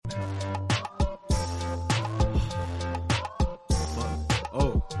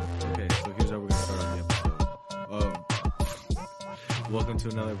welcome to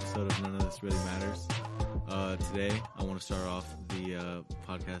another episode of None of This Really Matters. Today, I want to start off the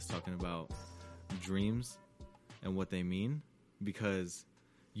podcast talking about dreams and what they mean, because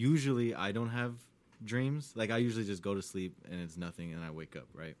usually I don't have dreams. Like, I usually just go to sleep and it's nothing and I wake up,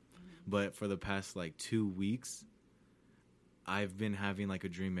 right? But for the past, 2 weeks, I've been having, a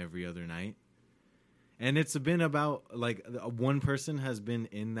dream every other night. And it's been about, one person has been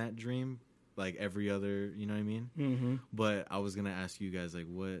in that dream, every other, you know what I mean? Mm-hmm. But I was going to ask you guys,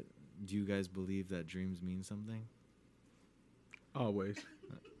 what do you guys believe that dreams mean something? Always.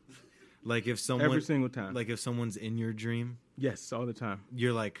 If someone... Every single time. If someone's in your dream... Yes, all the time.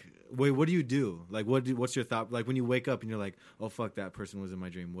 You're like, wait, what do you do? What's your thought? When you wake up and you're like, oh, fuck, that person was in my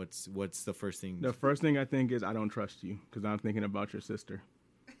dream. What's the first thing? The first thing I think is I don't trust you because I'm thinking about your sister.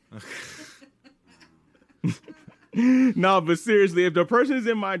 No, but seriously, if the person's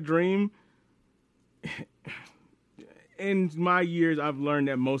in my dream... In my years, I've learned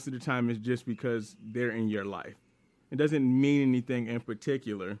that most of the time it's just because they're in your life. It doesn't mean anything in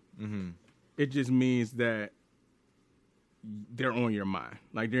particular. Mm-hmm. It just means that they're on your mind.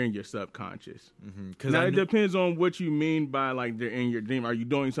 They're in your subconscious. Mm-hmm. Now, it depends on what you mean by, they're in your dream. Are you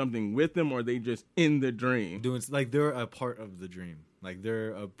doing something with them or are they just in the dream? They're a part of the dream.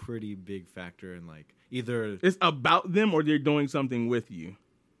 They're a pretty big factor in, either... It's about them or they're doing something with you?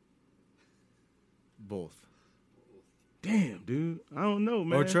 Both. Damn, dude. I don't know,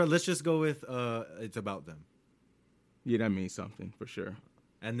 man. Or let's just go with it's about them. Yeah, that means something for sure.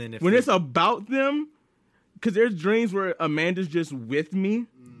 And then when it's about them, because there's dreams where Amanda's just with me.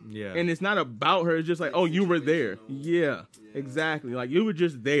 Yeah. And it's not about her. It's just oh, you were there. Yeah, exactly. You were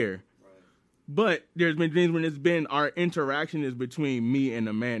just there. Right. But there's been dreams when it's been our interaction is between me and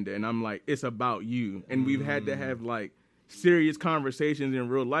Amanda. And I'm it's about you. And we've had to have serious conversations in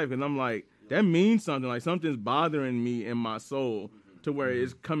real life. And I'm that means something. Something's bothering me in my soul to where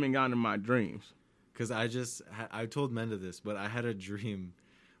it's coming out in my dreams. Because I told Menda this, but I had a dream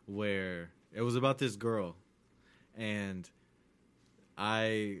where it was about this girl. And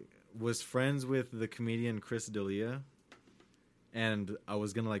I was friends with the comedian Chris D'Elia. And I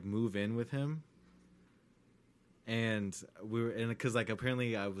was going to move in with him. And we were, because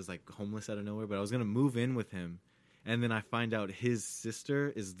apparently I was homeless out of nowhere, but I was going to move in with him. And then I find out his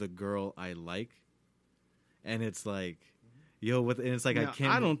sister is the girl I like. And it's yo, and it's now, I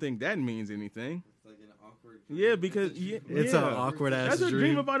can't... I don't think that means anything. It's an awkward dream. Yeah, because... It's an awkward-ass dream. That's a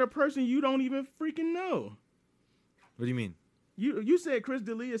dream about a person you don't even freaking know. What do you mean? You said Chris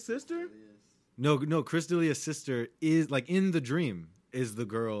D'Elia's sister? No, Chris D'Elia's sister is, in the dream, is the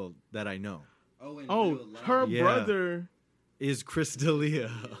girl that I know. Oh, her brother... Is Chris D'Elia.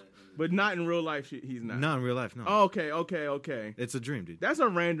 Yeah. But not in real life, he's not. Not in real life, no. Oh, okay. It's a dream, dude. That's a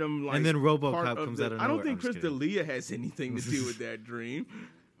random, and then RoboCop comes out of nowhere. I don't think Chris D'Elia has anything to do with that dream.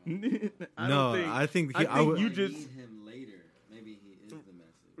 I think you just meet him later. Maybe he is the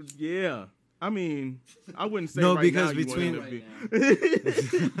message. Yeah. I mean, I wouldn't say no, right because now between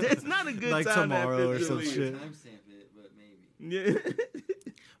it's not a good like time tomorrow or some shit. Timestamp it, but maybe. Yeah.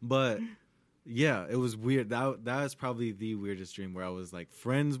 But yeah, it was weird. That was probably the weirdest dream where I was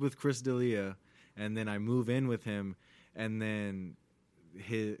friends with Chris D'Elia, and then I move in with him, and then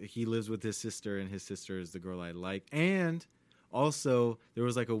he lives with his sister, and his sister is the girl I like. And also there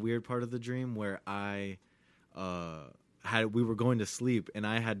was a weird part of the dream where I we were going to sleep and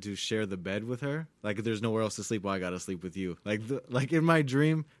I had to share the bed with her. There's nowhere else to sleep. Well, I gotta sleep with you. In my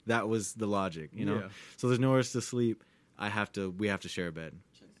dream, that was the logic, you know. Yeah. So there's nowhere else to sleep. We have to share a bed.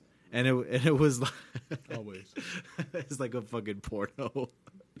 And it was always. It's a fucking porno.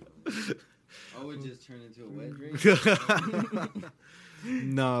 I would just turn into a wet dream.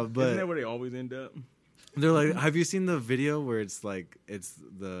 No, but isn't that where they always end up? They're have you seen the video where it's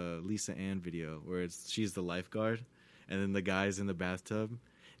the Lisa Ann video where she's the lifeguard and then the guy's in the bathtub?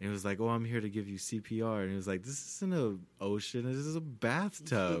 And he was oh, I'm here to give you CPR. And he was this isn't an ocean. This is a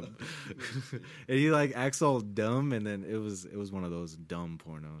bathtub. And he acts all dumb. And then it was one of those dumb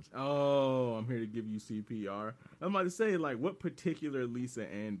pornos. Oh, I'm here to give you CPR. I'm about to say, what particular Lisa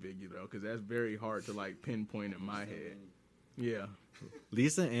Ann video, though? Because that's very hard to, pinpoint in my head. Yeah.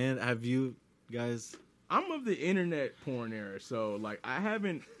 Lisa Ann, have you guys... I'm of the internet porn era, so, I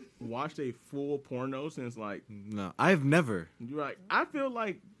haven't watched a full porno since, No, I've never. You're I feel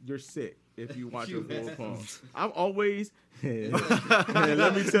like you're sick if you watch a full porn. I've always... let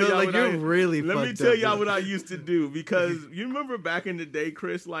me tell y'all what I used to do, because you remember back in the day,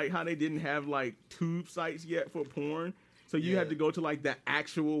 Chris, how they didn't have, tube sites yet for porn? So you had to go to the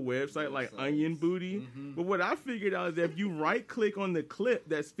actual website, Onion Booty. Mm-hmm. But what I figured out is that if you right click on the clip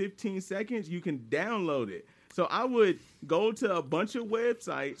that's 15 seconds, you can download it. So I would go to a bunch of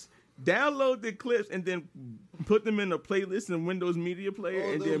websites, download the clips, and then put them in a playlist in Windows Media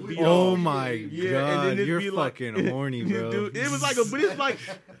Player, and then be Oh on. my Yeah, god, and then it'd you're be like- fucking horny, bro. Dude, it was like a, but it's like,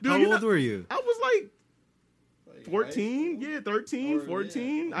 dude, How you know- old were you? I was like Like 14, high school? yeah, 13, Or,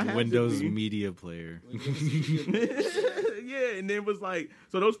 14. yeah. I had Windows to be. Media Player. Yeah, and then it was like,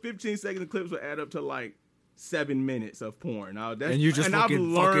 so those 15-second clips would add up to like 7 minutes of porn. Now, that's, And you just I've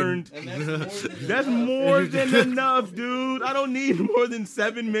fucking- learned And that's more than that's enough. more than enough, dude. I don't need more than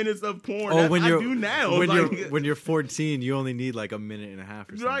 7 minutes of porn. Oh, when I you're do now. when Like, you're 14, you only need like a minute and a half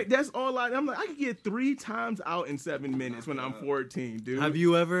or something. right, that's all I'm like, I can get 3 times out in 7 minutes when I'm 14, dude. Have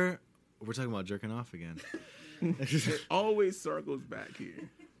you ever? We're talking about jerking off again. It always circles back here.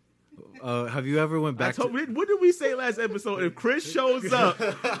 Have you ever went back? what did we say last episode? If Chris shows up,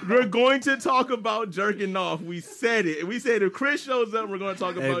 we're going to talk about jerking off. We said it. We said if Chris shows up, we're going to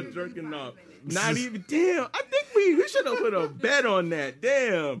talk about jerking off. Not even. Damn. I think we should have put a bet on that.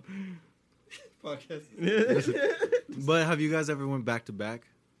 Damn. But have you guys ever went back to back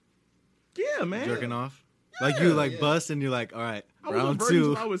Yeah, man. jerking off? Like you like Yeah. bust and you're like, all right, I was a round virgin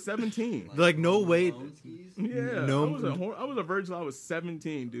two. till I was 17. Like, no wait. Bone skis? Yeah, No- I was a virgin till I was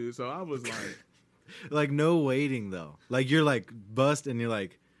 17, dude. So I was like, Like no waiting though. Like you're like bust and you're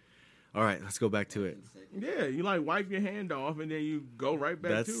like, all right, let's go back to it. yeah, you like wipe your hand off and then you go right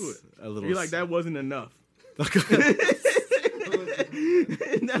back That's to it. a little. You're like, that wasn't enough. No,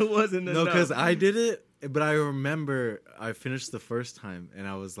 That wasn't enough. because I did it, but I remember I finished the first time and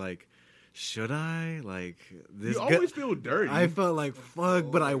I was like, should I? Like this. You always feel dirty. I felt like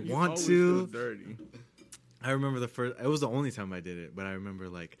fuck, but I You want always to. feel dirty. I remember the first. It was the only time I did it, but I remember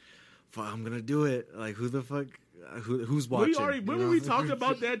like, fuck, I'm gonna do it. Like, who the fuck? Who's watching? When we talked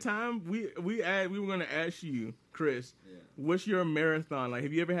about that time, we were gonna ask you, Chris, Yeah. what's your marathon? Like,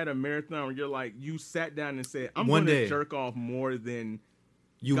 have you ever had a marathon where you're like, you sat down and said, I'm One gonna day. jerk off more than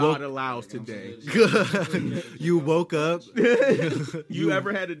You God woke. allows Like, I'm today. serious. You woke up. You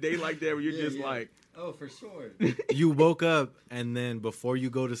ever had a day like that where you're Yeah, just yeah. like, Oh, for sure. You woke up, and then before you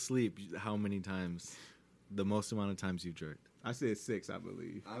go to sleep, how many times? The most amount of times you jerked. I said 6, I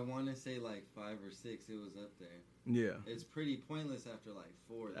believe. I want to say like 5 or 6. It was up there. Yeah. It's pretty pointless after like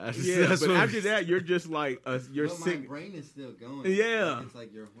 4. though. That's- Yeah, that's but what- after that, you're just like, you're But my sick. brain is still going. Yeah. Like, it's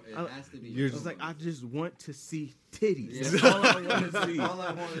like it I- has to be. You're It's like, I just want to see titties. Yeah. That's all I want to see. All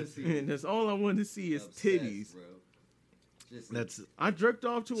I want to see. And that's all I want to see is Obsessed, titties. bro. Just That's I jerked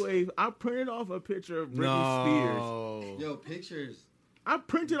off I printed off a picture of Britney Spears. no. yo pictures. I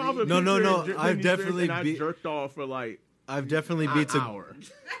printed off a No, picture no, no, of Britney I've Spears definitely and I be- jerked off for like I've definitely an beat to hour.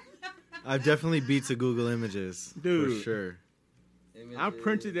 I've definitely beat to Google Images, Dude. for sure. I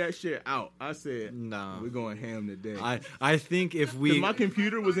printed that shit out. I said, No, we're going ham today. I think if 'Cause we my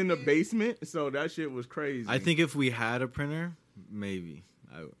computer was in the basement, so that shit was crazy. I think if we had a printer, maybe.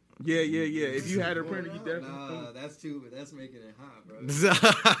 Yeah. If you had a printer, you definitely. Nah, that's making it hot,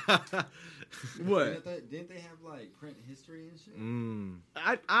 bro. What? Didn't they have like print history and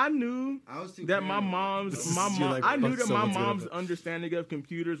shit? I knew I was too that my paranoid. I knew fuck that my someone's gonna mom's put- understanding of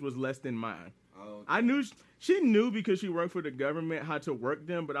computers was less than mine. Oh, okay. I knew she knew because she worked for the government how to work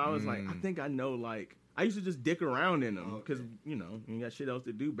them, but I was like, I Mm. think I know. Like, I used to just dick around in them Oh, because okay. you got shit else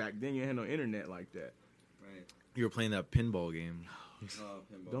to do back then. You had no internet like that. Right. You were playing that pinball game. Oh,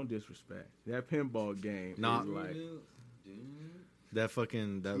 pinball. Don't disrespect that pinball game. Nah. Is like, Dude, That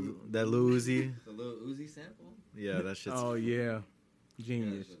fucking that Lil Uzi. the little Uzi sample. Yeah, that shit's oh yeah, Yeah,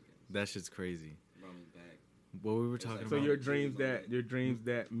 genius. that's okay. that shit's crazy. Brought me back. What we were It's talking like- So about? your dreams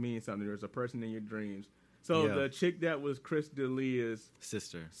that mean something. There's a person in your dreams. So Yeah. the chick that was Chris D'Elia's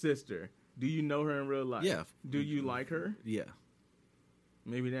Sister. sister. Do you know her in real life? Yeah. Do you like her? Yeah.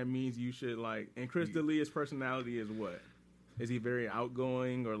 Maybe that means you should like. And Chris D'Elia's personality is what? Is he very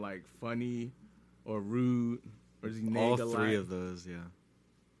outgoing or like funny or rude or does he nag All a lot? three of those, yeah.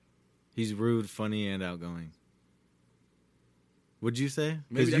 He's rude, funny, and outgoing. Would you say?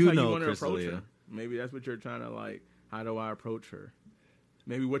 Maybe Because that's you how you know want to Chris approach D'Elia. her. Maybe that's what you're trying to like. How do I approach her?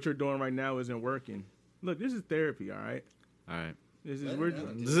 Maybe what you're doing right now isn't working. Look, this is therapy, all right. All right. This is Let we're it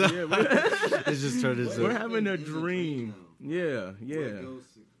out. yeah, we're, It's just turned into. we're What having a happens in the dream. dream, Yeah, What yeah.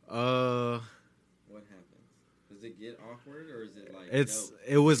 goes- What happens? Does it get awkward or is it like? It's dope?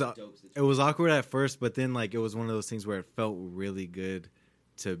 it was Dope it situation? was awkward at first, but then like it was one of those things where it felt really good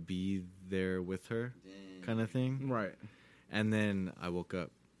to be there with her, Damn. kind of thing. Right. And then I woke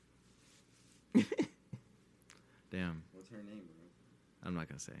up. Damn, What's her name, bro? I'm not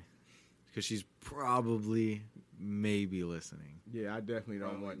gonna say because she's probably maybe listening Yeah, I definitely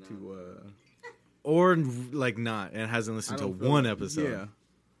don't Probably want to. or like not and hasn't I listened to don't feel one like- episode.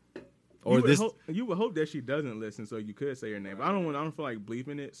 Yeah. Or you would hope that she doesn't listen, so you could say her name. But I don't feel like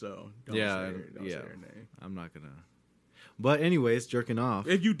bleeping it, so don't say her name. I'm not gonna. But anyways, jerking off.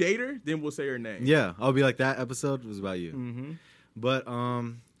 If you date her, then we'll say her name. Yeah, I'll be like, that episode was about you. Mm-hmm. But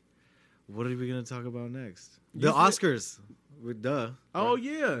what are we gonna talk about next? The Oscars. Duh. Oh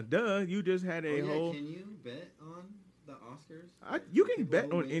yeah, duh. You just had a whole. Can you bet on the Oscars? You can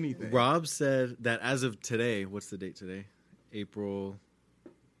bet on anything. Rob said that as of today, what's the date today? April.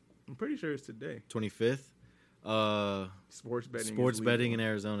 I'm pretty sure it's today. 25th. Sports betting. Sports betting in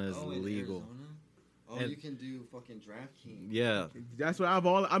Arizona is in legal. Arizona? Oh, And- you can do fucking DraftKings. Yeah. That's what I've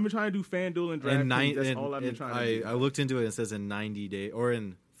been trying to do. FanDuel and DraftKings. That's all I've been trying to do. I looked into it. And it says in 90 days or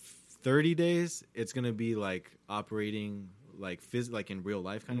in 30 days, it's gonna be like operating like in real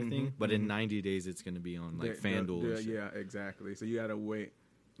life kind of thing. But in 90 days, it's gonna be on like FanDuel. And shit. Yeah, exactly. So you gotta wait.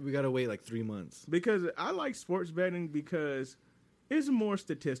 We gotta wait like 3 months. Because I like sports betting because it's more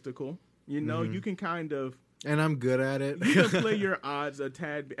statistical. You know, you can kind of. And I'm good at it. You can play your odds a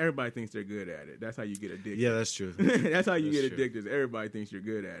tad. Everybody thinks they're good at it. That's how you get addicted. Yeah, that's true. That's how you That's get addicted. Everybody thinks you're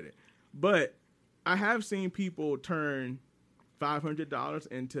good at it. But I have seen people turn $500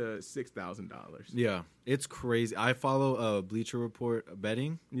 into $6,000. Yeah, it's crazy. I follow Bleacher Report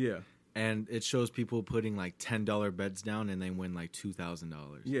betting. Yeah. And it shows people putting like $10 bets down and they win like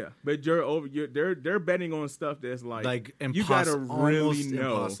 $2,000. Yeah, but they're betting on stuff that's like you gotta really almost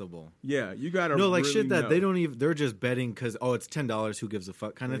know. Impossible. Yeah, you gotta like really shit that know. they don't even. They're just betting because it's $10. Who gives a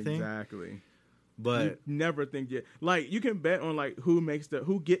fuck kind of thing. Exactly. But you never think like you can bet on like who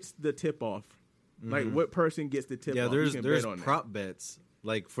gets the tip off, like what person gets the tip off. Yeah, there's bet on prop bets.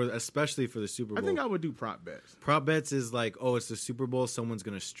 Like especially for the Super Bowl. I think I would do prop bets. Prop bets is like, it's the Super Bowl, someone's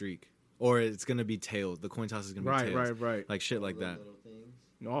gonna streak. Or it's going to be tails. The coin toss is going to be tails. Right. Like shit like that.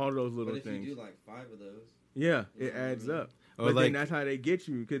 All those little things. things. But if you do like 5 of those. Yeah, it adds up. Or but like, then that's how they get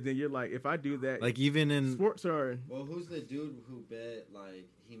you. Because then you're like, if I do that. Like even in. Sports are. Well, who's the dude who bet like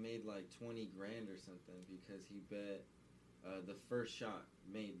he made like 20 grand or something because he bet the first shot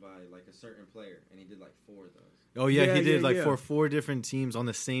made by like a certain player and he did like 4 of those. Oh yeah, he did for 4 different teams on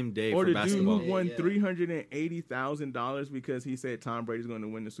the same day or for basketball. Or the dude who won $380,000 because he said Tom Brady's going to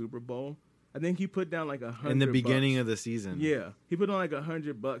win the Super Bowl. I think he put down like $100 in the beginning of the season. Yeah, he put on like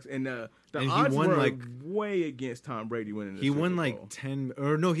 $100, and the odds he won were way against Tom Brady winning. He won like 10,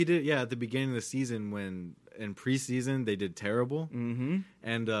 or no, he did. Yeah, at the beginning of the season when in preseason they did terrible, and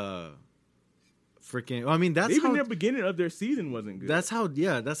freaking. I mean, that's even how the beginning of their season wasn't good. That's how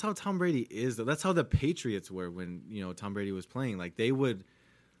Tom Brady is. Though. That's how the Patriots were when Tom Brady was playing. Like they would,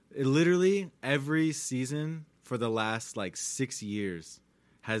 literally every season for the last like 6 years.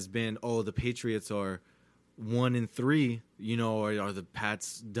 Has been the Patriots are 1-3, or are the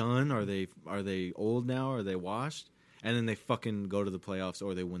Pats done? Are they old now? Are they washed? And then they fucking go to the playoffs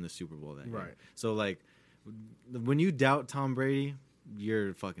or they win the Super Bowl that year. So like when you doubt Tom Brady,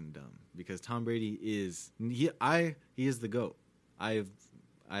 you're fucking dumb because Tom Brady is he is the GOAT. I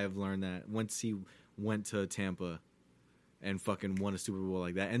have learned that once he went to Tampa and fucking won a Super Bowl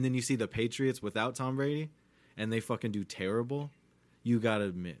like that, and then you see the Patriots without Tom Brady and they fucking do terrible. You gotta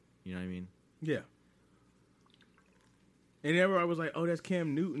admit, you know what I mean? Yeah. And everyone was like, that's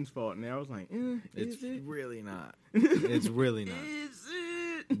Cam Newton's fault. And I was like, it's really not. It's really not. Is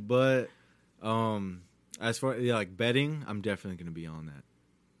it? But as far like betting, I'm definitely gonna be on that.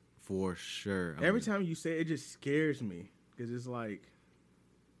 For sure. Every time you say it, just scares me. Because it's like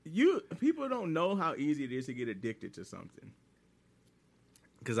people don't know how easy it is to get addicted to something.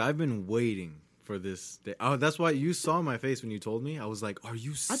 Because I've been waiting for this day. Oh, that's why you saw my face when you told me. I was like, "Are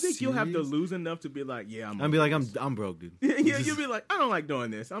you serious?" I think you'll have to lose enough to be like, "Yeah, I'll be like, I'm broke, dude." Yeah, you'll be like, "I don't like doing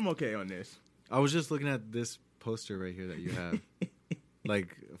this. I'm okay on this." I was just looking at this poster right here that you have,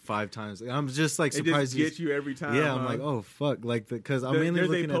 like 5 times. I'm just like surprised. It just gets you every time. Yeah, I'm like, oh fuck, like because I'm mainly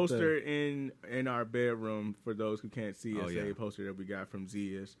looking at there's a poster in our bedroom for those who can't see us. A poster that we got from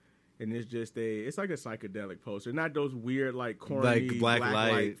Zias. And it's just it's like a psychedelic poster, not those weird like corny like black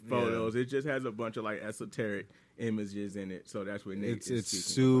light photos. Yeah. It just has a bunch of like esoteric images in it. So that's what Nate it's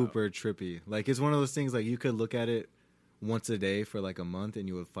super trippy. Like it's one of those things like you could look at it once a day for like a month and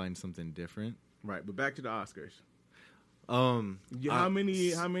you would find something different. Right, but back to the Oscars. How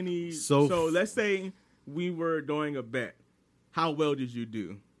many? So let's say we were doing a bet. How well did you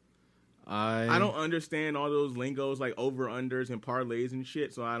do? I don't understand all those lingos like over-unders and parlays and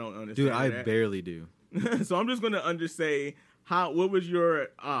shit, so I don't understand. Dude, I barely do. So I'm just gonna say what was your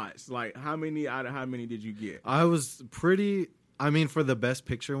odds? Like how many out of how many did you get? I was for the best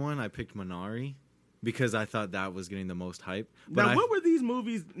picture one, I picked Minari because I thought that was getting the most hype. But now, what were these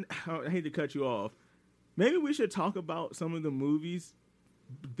movies? I hate to cut you off. Maybe we should talk about some of the movies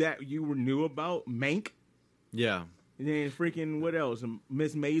that you knew about? Mank. Yeah. And then freaking what else?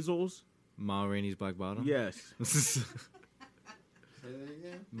 Miss Maisels. Ma Rainey's Black Bottom. Yes. Say that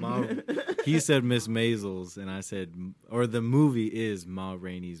again. He said Miss Maisels, and I said, or the movie is Ma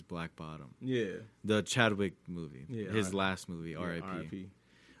Rainey's Black Bottom. Yeah. The Chadwick movie. Yeah, His R.I.P. last movie, R.I.P. R.I.P.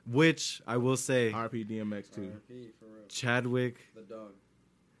 Which I will say, R.I.P. DMX too. R.I.P. for real. Chadwick. The dog.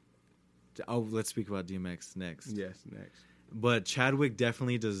 Oh, let's speak about DMX next. Yes. Next. But Chadwick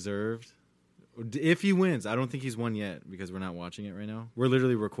definitely deserved. If he wins, I don't think he's won yet because we're not watching it right now. We're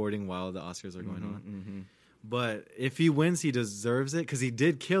literally recording while the Oscars are going on. Mm-hmm. But if he wins, he deserves it because he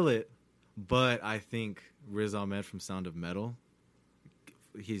did kill it. But I think Riz Ahmed from Sound of Metal,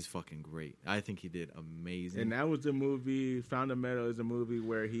 he's fucking great. I think he did amazing. And that was the movie. Sound of Metal is a movie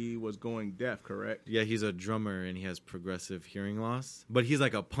where he was going deaf, correct? Yeah, he's a drummer and he has progressive hearing loss. But he's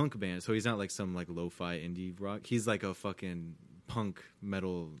like a punk band, so he's not like some like lo-fi indie rock. He's like a fucking punk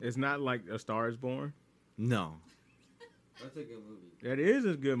metal. It's not like A Star Is Born. No. That's a good movie. That is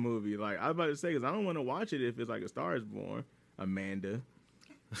a good movie. Like I was about to say, because I don't want to watch it if it's like A Star Is Born. Amanda.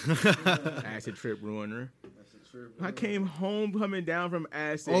 Acid Trip Ruiner. That's a trip. I came home coming down from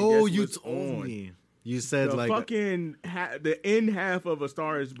acid. Oh, guess you what's told on? me. You said The like fucking the end half of A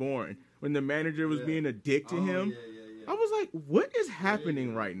Star Is Born when the manager was Yeah. being a dick to him. Yeah. I was like, what is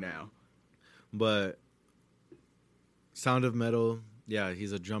happening right now? But Sound of Metal, yeah,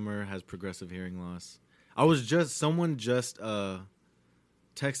 he's a drummer, has progressive hearing loss. Someone just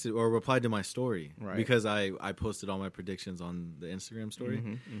texted or replied to my story Right. because I posted all my predictions on the Instagram story,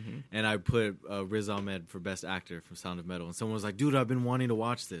 Mm-hmm. and I put Riz Ahmed for Best Actor from Sound of Metal, and someone was like, "Dude, I've been wanting to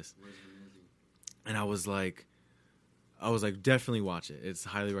watch this," and I was like, definitely watch it. It's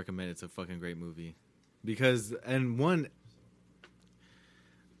highly recommended. It's a fucking great movie because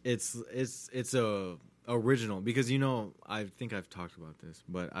it's a original because I think I've talked about this,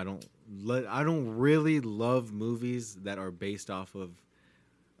 but I don't really love movies that are based off of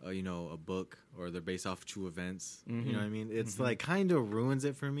a book or they're based off true events. Mm-hmm. You know what I mean? It's like kind of ruins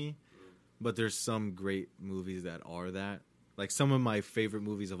it for me. But there's some great movies that are that. Like some of my favorite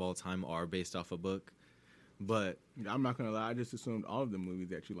movies of all time are based off a book. But I'm not gonna lie, I just assumed all of the movies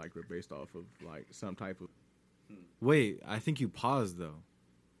that you like were based off of like some type of. wait, I think you paused though.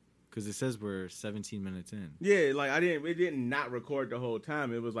 Because it says we're 17 minutes in. Yeah, like it didn't not record the whole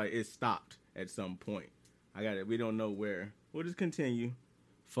time. It was like it stopped at some point. I got it. We don't know where. We'll just continue.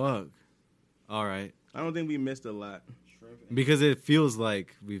 Fuck. All right. I don't think we missed a lot. Shrimp and Because it feels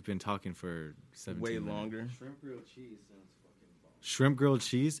like we've been talking for 17 Way minutes. longer. shrimp grilled cheese sounds fucking bomb. Shrimp grilled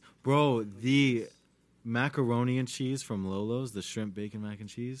cheese? Bro, the macaroni and cheese from Lolo's, the shrimp bacon mac and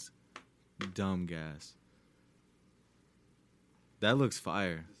cheese, dumb gas. That looks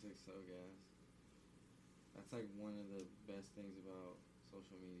fire. This looks so gas. That's like one of the best things about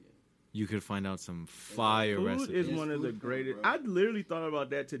social media. You could find out some fire Food recipes. is one of the Food porn, greatest. bro. I literally thought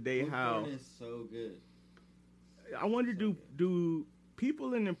about that today. Food How porn is so good. I wonder, do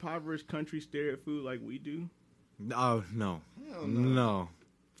people in impoverished countries stare at food like we do? Oh, no. Hell no. No.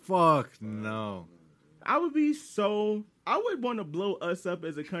 Fuck no. I would be so. I would want to blow us up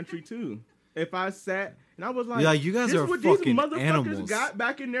as a country too. If I sat and I was like, Yeah, you guys this are what fucking these motherfuckers animals. got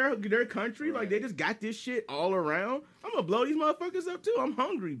back in their country. Like they just got this shit all around. I'm gonna blow these motherfuckers up too. I'm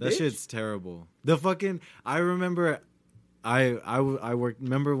hungry. That bitch. shit's terrible. The fucking I remember I worked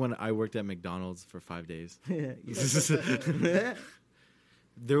remember when I worked at McDonald's for 5 days.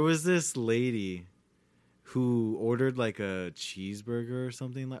 There was this lady who ordered like a cheeseburger or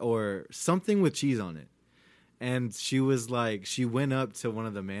something or something with cheese on it. And she was like, she went up to one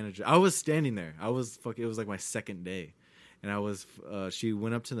of the managers. I was standing there. It was like my second day. And she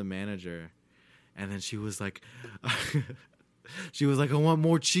went up to the manager and then she was like, I want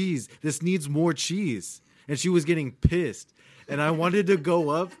more cheese. This needs more cheese. And she was getting pissed. And I wanted to go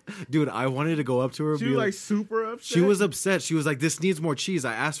up. Dude, I wanted to go up to her. She was like super upset. She was upset. She was like, this needs more cheese.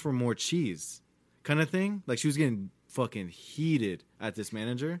 I asked for more cheese. Kind of thing. Like she was getting fucking heated at this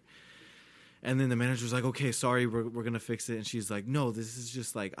manager. And then the manager was like, okay, sorry, we're going to fix it. And she's like, no, this is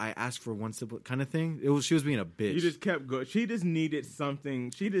just like, I asked for one simple kind of thing. She was being a bitch. You just kept going. She just needed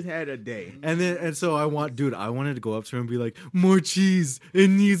something. She just had a day. And so I wanted to go up to her and be like, more cheese. It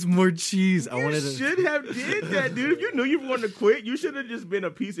needs more cheese. You should have did that, dude. If you knew you wanted to quit, you should have just been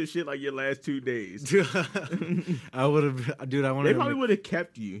a piece of shit like your last 2 days. I would have, dude, I wanted They to. probably would have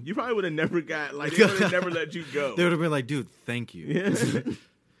kept you. You probably would have never got, like, they would have never let you go. They would have been like, dude, thank you. Yeah.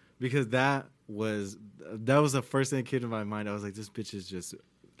 Because that was the first thing that came to my mind. I was like, this bitch is just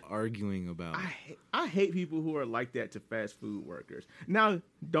arguing about. I hate people who are like that to fast food workers. Now,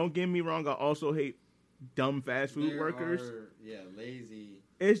 don't get me wrong. I also hate dumb fast food There workers. Lazy.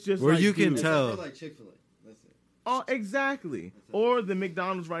 It's just Where like, you can dude, tell. Except for like Chick-fil-A. That's it. Oh, exactly. That's it. Or the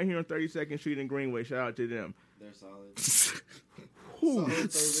McDonald's right here on 32nd Street in Greenway. Shout out to them. They're solid. Whew. Solid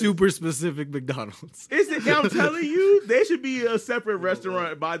service. Super specific McDonald's. I'm telling you, they should be a separate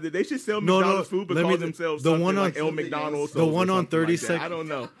restaurant. They should sell No, McDonald's food, but let call me- themselves the something one on- like El McDonald's. the one on 32nd. I don't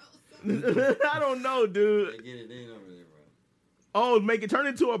know. I don't know, They dude. get it in over there, bro. Oh, make it turn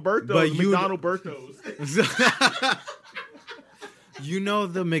into a Bertos. But you- McDonald Bertos. You know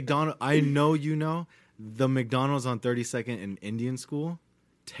the McDonald. I know you know the McDonald's on 32nd in Indian School.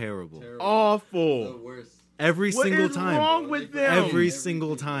 Terrible. Terrible. Awful. The worst. Every What single is time. wrong with them? Every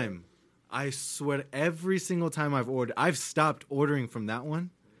single time. I swear, every single time I've ordered, I've stopped ordering from that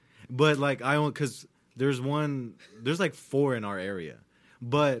one. But like because there's like 4 in our area.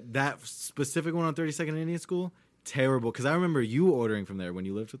 But that specific one on 32nd in Indian School, terrible. Because I remember you ordering from there when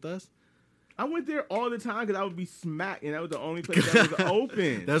you lived with us. I went there all the time because I would be smacked, and that was the only place that was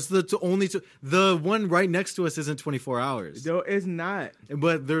open. That's the one right next to us isn't 24 hours. No, it's not.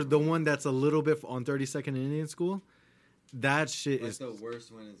 But there's the one that's a little bit on 32nd in Indian School. That shit Like is. the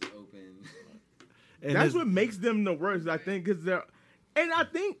worst when it's open. And That's it's- what makes them the worst, I think, because they're, and I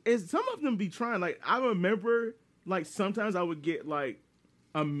think is some of them be trying. Like I remember, like sometimes I would get like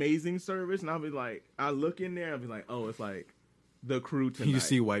amazing service, and I'll be like, I look in there, and I'll be like, oh, it's like the crew tonight. you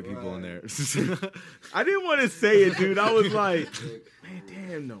see white people in there. I didn't want to say it, dude. I was like, man,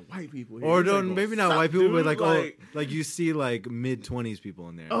 damn, no white people here. Or It's don't like, maybe not suck, white people, dude. but like you see like mid-20s people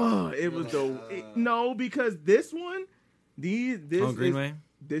in there. Oh, it was no, because this one, this On Greenway.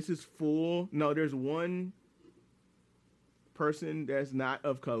 this is full. No, there's one person that's not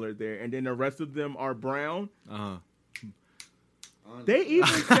of color there, and then the rest of them are brown. Uh-huh. They even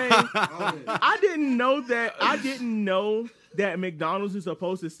say, Honest. I didn't know that. I didn't know that McDonald's is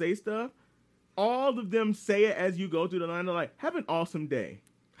supposed to say stuff. All of them say it as you go through the line. They're like, "Have an awesome day.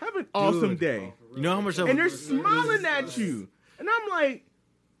 Have an awesome day," You know how much that and they're would, smiling at you. And I'm like,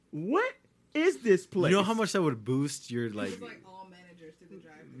 "What is this place?" you know how much that would boost your like. It's like all managers to the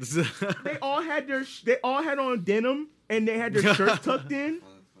drive-thru. They all had they all had on denim, and they had their shirts tucked in. Oh,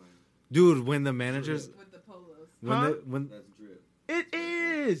 that's fine. Dude, when the managers With the polos. when That's drip. It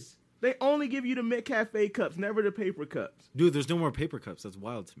is. They only give you the McCafe cups, never the paper cups. dude, there's no more paper cups. That's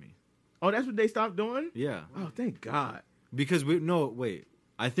wild to me. Oh, that's what they stopped doing? Yeah, Oh, thank God. because wait.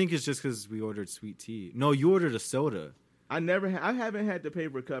 I think it's just because we ordered sweet tea. No, you ordered a soda. I haven't had the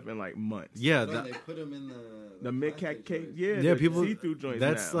paper cup in like months. Yeah, No, that, they put them in The plastic McCafe cake, joints. yeah, Yeah, the people- see-through joints.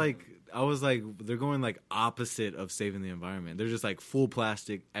 that's now. like I was like they're going like opposite of saving the environment. They're just like full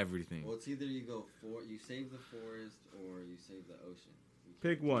plastic everything. Well, it's either you save the forest or you save the ocean. You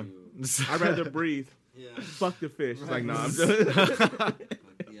Pick can't one. do- I'd rather breathe. Yeah. Fuck the fish. It's like, Right. no, I'm Fuck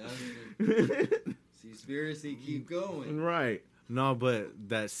the ocean. just Conspiracy, keep going. right. No, but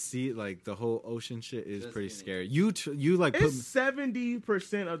that sea, like the whole ocean shit, is Just pretty kidding. scary. You like put It's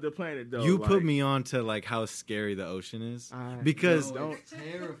 70% of the planet, though. you like, put me on to like how scary the ocean is I- because No, don't- it's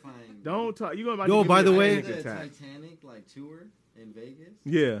terrifying. Don't talk. You going Yo, by the I way- did panic the attack. Titanic tour in Vegas,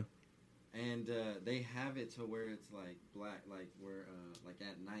 Yeah. and they have it to where it's like black, like where like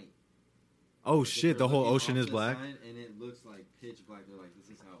at night. oh Like, if shit, you're the whole looking ocean off is the black. side and it looks like pitch black. They're like, this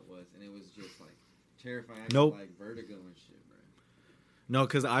is how it was, and it was just like terrifying. I got, Nope. like vertigo and shit, bro. No,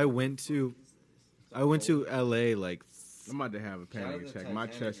 because I went to LA like I'm about to have a Shout out panic to attack. My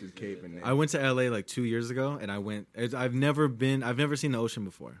Titanic chest is is good, caping. man. I went to LA like 2 years ago, and I've never seen the ocean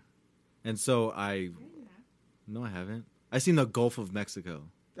before, and so I haven't. I seen the Gulf of Mexico.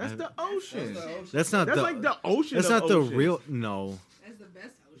 That's I- the ocean. That's not That's the like the ocean. that's of not the oceans. real. No, That's the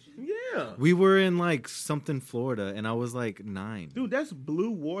best ocean. Yeah. we were in like something Florida, and I was like 9. Dude, that's blue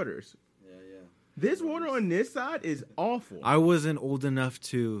waters. Yeah, yeah. This water on this side is awful. I wasn't old enough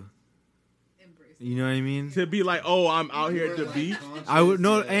to, Embrace. you know what I mean. To be like, oh, I'm out here at the beach. I would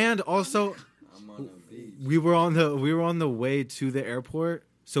no, and also I'm on the beach. we were on the way to the airport,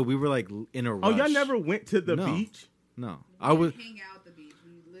 so we were like in a rush. Oh, y'all never went to the No. beach? No, We I was. didn't hang out at the beach.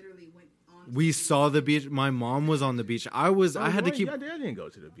 We literally went on. to We the saw beach. the beach. My mom was on the beach. I had to keep. I didn't go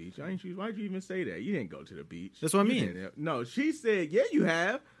to the beach. Why'd you even say that? You didn't go to the beach. That's what I You mean. didn't. No, she said, yeah, you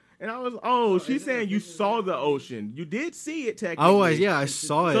have. And I was, oh, she's isn't saying it you bigger saw than the the beach? ocean. You did see it technically. Oh, I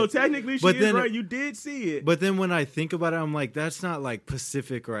saw it. So technically, she But is then- right. You did see it. But then when I think about it, I'm like, that's not like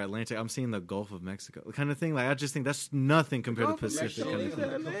Pacific or Atlantic. I'm seeing the Gulf of Mexico kind of thing. Like I just think that's nothing compared to Gulf of Pacific. Mexico Kind is of the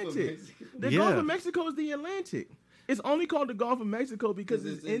thing. Atlantic. The Yeah. Gulf of Mexico is the Atlantic. It's only called the Gulf of Mexico because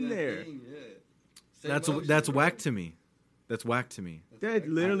it's in that there. thing, yeah. Same That's ocean, that's bro. whack to me. That's whack to me. That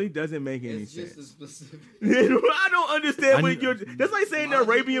literally doesn't make any It's just a sense. specific. I don't understand I what kn- you're. That's like saying the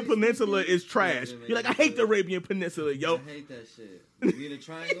Arabian Peninsula is trash. You're like, I hate the Arabian Peninsula, yo. I hate that shit. You in a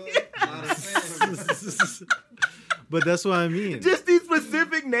triangle? Not a fan. But that's what I mean. Just these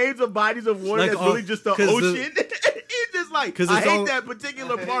specific names of bodies of water Like, that's really just the 'cause the- ocean. It's just like, 'Cause I it's hate all- that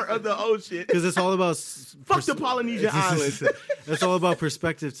particular part of the ocean. Because it's all about Fuck the Polynesian Islands. It's all about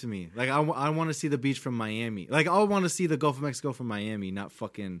perspective to me. Like I want to see the beach from Miami. Like I want to see the Gulf of Mexico from Miami, not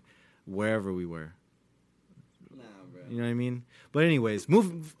fucking wherever we were. Nah, bro. You know what I mean? But anyways,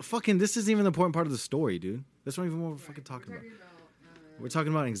 fucking. This isn't even the important part of the story, dude. That's not even what we're fucking talking about. We're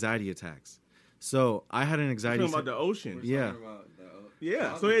talking about anxiety attacks. So I had an anxiety. Talking about the ocean. We're Yeah. talking about the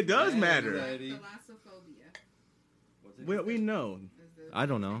Yeah, so it does matter. anxiety. Thalassophobia What's it Well, called? we know. is the I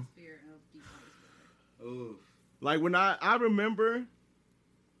don't know. fear of deep water. Oof. Like when I remember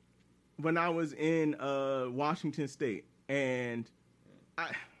when I was in Washington State, and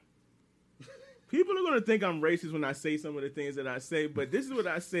people are gonna think I'm racist when I say some of the things that I say, but this is what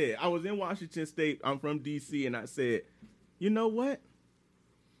I said. I was in Washington State. I'm from DC, and I said, you know what?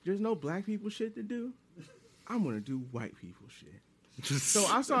 There's no black people shit to do. I'm gonna do white people shit. So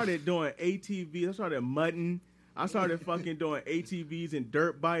I started doing ATVs. I started mudding. I started fucking doing ATVs and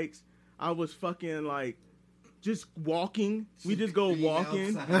dirt bikes. I was fucking like just walking. We just go Being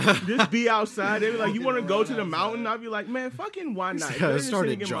walking. outside. Just be outside. They were like, you want to Walking go around to the mountain? outside. I'd be like, man, fucking why not? Yeah, I Let this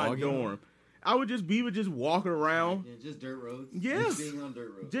started shit in my jogging. dorm. We would just walk around. Yeah, just dirt roads. Yes. Just being on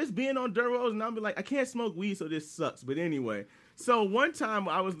dirt roads. Just being on dirt roads, and I'll be like, I can't smoke weed, so this sucks. But anyway, so one time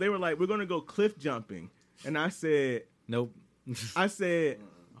they were like, we're gonna go cliff jumping, and I said, Nope.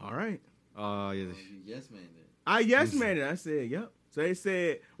 all right. Yeah. Oh, you yes man it. I yes man it. I said, yep. So they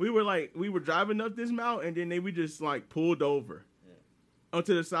said we were driving up this mountain, and then we just like pulled over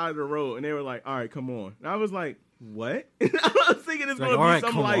onto the side of the road, and they were like, all right, come on. And I was like, what? I was thinking it's Like, gonna all be right,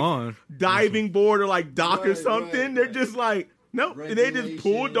 some come like on. diving board or like dock or Right, something. right, They're right. just like, nope. And they just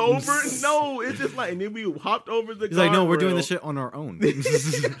pulled Regulations. over. No, it's just like, and then we hopped over the He's like, no, we're doing guardrail. this shit on our own.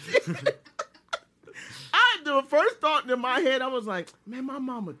 The first thought in my head, I was like, man, my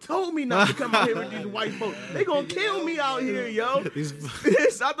mama told me not to come out here with these white folks. They gonna kill me out here, yo. These-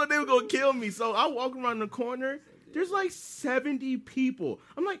 I thought they were gonna kill me. So I walk around the corner. There's like 70 people.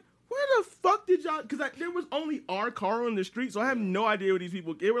 I'm like, where the fuck did y'all? Because there was only our car on the street, so I have no idea what these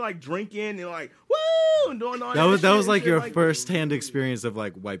people. They were like drinking and like woo and doing all that. that shit was and like shit your like- first-hand experience of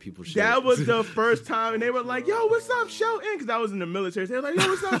like white people shit. That was the first time, and they were like, "Yo, what's up, Shelton?" Because I was in the military. So they were like, "Yo,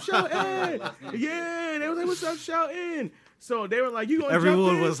 what's up, Shelton?" Yeah, they were like, "What's up, Shelton?" So they were like, "You gonna jump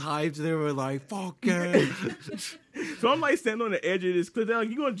Everyone in?" was hyped. They were like, "Fuck yeah!" So I'm like standing on the edge of this cliff. They're like,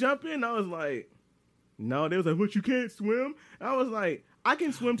 "You gonna jump in?" I was like, "No." They was like, "What? You can't swim?" I was like, "I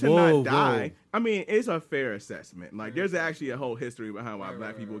can swim to Whoa, not die." whoa. I mean, it's a fair assessment. Like, there's actually a whole history behind why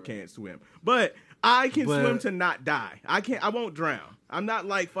black people can't swim, but I can But- swim to not die. I won't drown. I'm not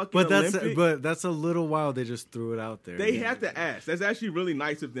like fucking but Olympic. that's a little wild. They just threw it out there. They have to ask. That's actually really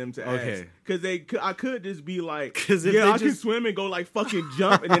nice of them to ask. Okay. Because I could just be like, 'Cause if yeah, they I can just- swim and go like fucking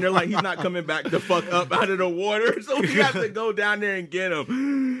jump, and then they're like, he's not coming back the fuck up out of the water, so we have to go down there and get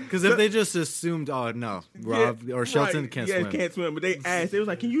him. Because if they just assumed, oh no, Rob or Shelton can't swim. can't swim. But they asked. They was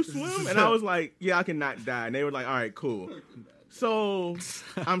like, can you swim? And I was like, yeah, I cannot die. And they were like, all right, cool. So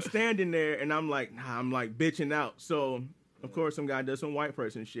I'm standing there, and I'm like, nah, I'm like bitching out. So of course, some guy does some white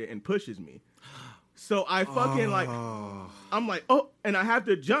person shit and pushes me. So I fucking like. Oh. I'm like, oh, and I have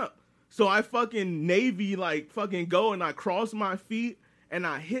to jump. So I fucking Navy like fucking go, and I cross my feet and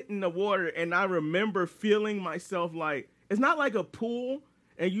I hit in the water, and I remember feeling myself like, it's not like a pool,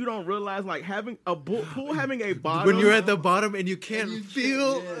 and you don't realize like having a pool having a bottom. When you're at the bottom and you can't you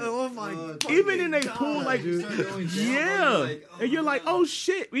feel, can't- yeah. oh my Oh, god. even in a God, pool, like, dude. Start going down, yeah, like, and you're like, wow. oh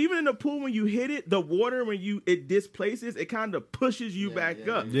shit. Even in the pool, when you hit it, the water when it displaces, it kind of pushes you Yeah, back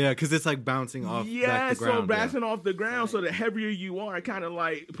yeah, up. Yeah, because it's like bouncing off Yeah, back the ground. so bouncing off the ground, so the heavier you are, it kind of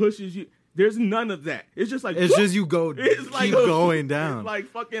like pushes you. There's none of that. It's just like It's whoop. just you go, It's like keep going down. It's like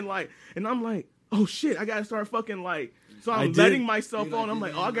fucking like, and I'm like, oh shit, I gotta start fucking like. So I I'm did- letting myself You're like, on. I'm you're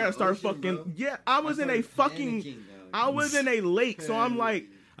like, in oh, I the gotta start ocean, fucking. bro. Yeah, I was in a started fucking. panicking, dog. I was in a lake, so I'm like,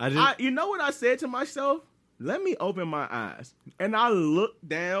 I didn't. you know what I said to myself? Let me open my eyes, and I looked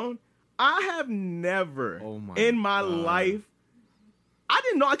down. I have never Oh my in my God. life. I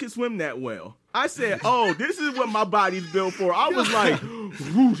didn't know I could swim that well. I said, "Oh, this is what my body's built for." I was like,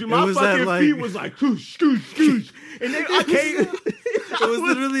 whoosh, and my was that, fucking like- feet was like, "Koosh, koosh, koosh," and then I came. It was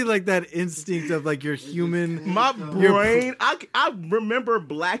literally like that instinct of like your human. My brain, I remember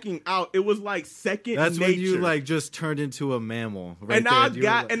blacking out. It was like second That's nature. when you like just turned into a mammal. Right And there. I You were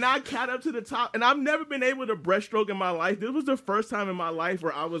like- and I got up to the top, and I've never been able to breaststroke in my life. This was the first time in my life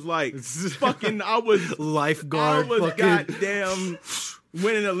where I was like, fucking, I was lifeguard. fucking Fucking.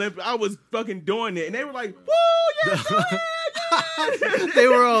 winning Olympic. I was fucking doing it, and they were like, "Woo, yeah, go ahead, yeah." They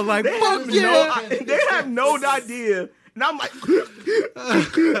were all like, They "Fuck have yeah!" they have no idea. And I'm like,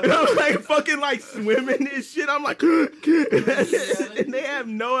 and I'm like fucking like swimming and shit. I'm like, and they have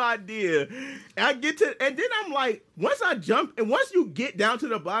no idea. And I get to, and then I'm like, once I jump, and once you get down to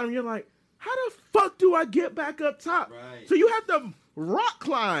the bottom, you're like, how the fuck do I get back up top? Right. So you have to rock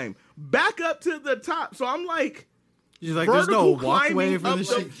climb back up to the top. So I'm like, She's like, "There's no vertical walkway climbing for up this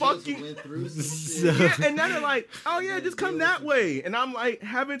the shit." Just fucking- went through some shit. yeah, and then they're like, oh yeah, just come that way. And I'm like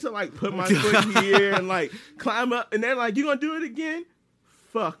having to like put my foot here and like climb up. And they're like, you gonna do it again?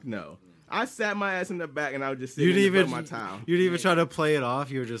 Fuck no. I sat my ass in the back and I was just You sitting didn't in even. my towel. You didn't even try to play it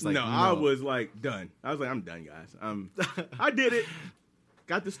off. You were just like, No, "No." I was like done. I was like, I'm done, guys. I did it.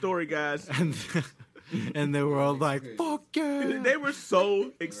 Got the story, guys. And they were all like, "Fuck yeah!" They were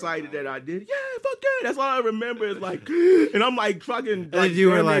so excited that I did. Yeah, fuck yeah. That's all I remember is like, and I'm like fucking. Like, you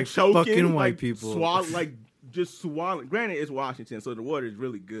were damn near like, "Fucking white people." Like just swallowing. Granted, it's Washington, so the water is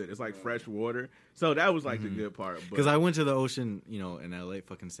really good. It's like fresh water. So that was like the good part. Because I went to the ocean, you know, in LA,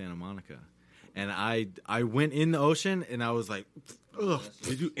 fucking Santa Monica, and I went in the ocean and I was like, ugh,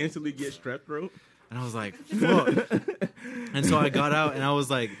 Did you instantly get strep throat? and I was like, fuck. And so I got out and I was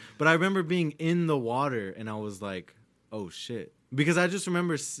like, but I remember being in the water and I was like, oh shit, because I just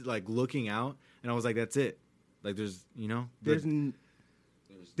remember like looking out and I was like, that's it, like there's, you know,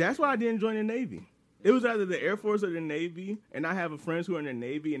 That's why I didn't join the Navy. It was either the Air Force or the Navy, and I have friends who are in the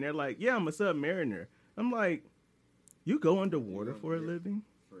Navy, and they're like, "Yeah, I'm a submariner." I'm like, "You go underwater for a living?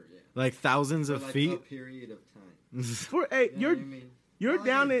 like thousands For of like feet. a period of time. For hey, You know what I mean? you're Not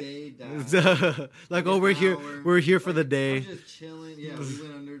down like in." a day down. Like, Like oh, an we're here hour. for the day. I'm just chilling. Yeah, we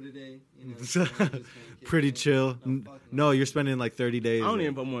went under today. You know, just kinda Pretty kicking it. chill. No, fuck No, you're spending like 30 days. I don't there.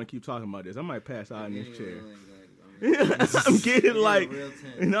 even want to keep talking about this. I might pass out in this chair. Exactly. I'm getting like, real tense.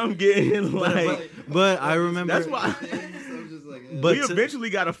 and I'm getting like. But I remember. That's why. I'm just like, But we to- eventually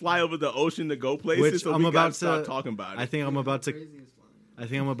got to fly over the ocean to go places, Which so I'm we about got to stop to- talking about it. I think I'm about to. craziest line. I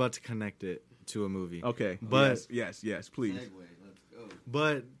think I'm about to connect it to a movie. Okay, But- yes, please. Segue, let's go.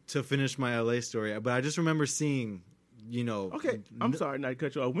 But to finish my LA story, but I just remember seeing, you know. Okay, I'm sorry not to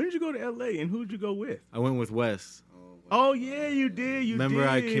cut you off. When did you go to LA and who did you go with? I went with Wes. Oh yeah, you did. You Remember, did.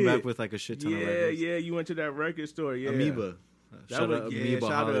 I came back with like a shit ton of records. Yeah, you went to that record store. Yeah, Amoeba. That Shout was, out yeah, Amoeba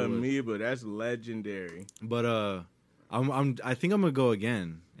shout out to Hollywood. Amoeba. That's legendary. But I think I'm gonna go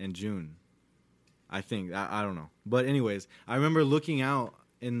again in June. I think I don't know. But anyways, I remember looking out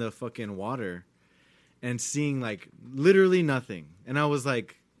in the fucking water and seeing like literally nothing, and I was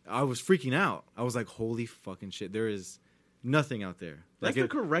freaking out. I was like, holy fucking shit, there is nothing out there. That's Like the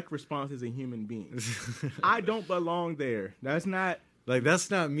correct response as a human being. I don't belong there. That's not. like that's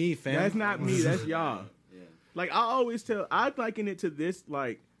not me, fam. That's not me. That's y'all. Yeah. Like I always tell, I liken it to this.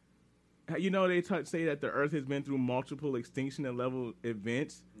 Like, you know, they say that the Earth has been through multiple extinction and level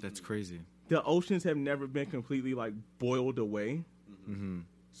events. That's crazy. The oceans have never been completely like boiled away. Hmm.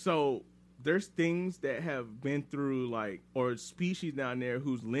 So there's things that have been through like, or species down there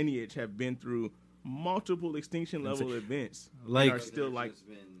whose lineage have been through multiple extinction level events. Like- and are still like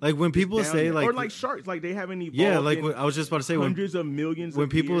Like when people down say there. like or like sharks, like they haven't evolved. yeah, like in I was just about to say when hundreds of millions. when of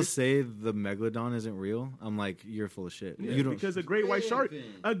people years. say the megalodon isn't real, I'm like, you're full of shit. Yeah, You don't because a great white shark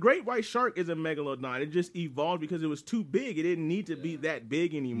is a megalodon. It just evolved because it was too big. It didn't need to be that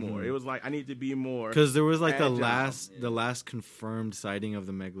big anymore. It was like I need to be more. because there was like agile. the last confirmed sighting of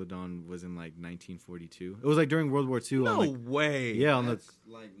the megalodon was in like 1942. It was like during World War II. No on, like, way. yeah, on the That's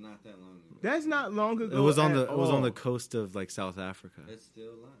like not that long ago. That's not long ago. it was on at the it was on the all. coast of like South Africa. It's still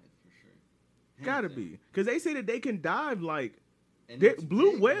alive for sure. Gotta Hands be down. because they say that they can dive like And they, it's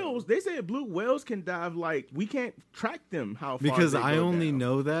blue big, whales. though. They say blue whales can dive like we can't track them how far. Because they I go only down.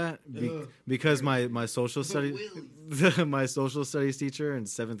 know that Ugh. because my social studies Willies. my social studies teacher in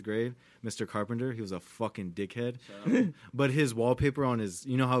 7th grade, Mr. Carpenter, he was a fucking dickhead. Shout out. But his wallpaper on his,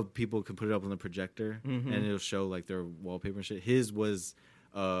 you know how people can put it up on the projector Mhm. and it'll show like their wallpaper and shit. His was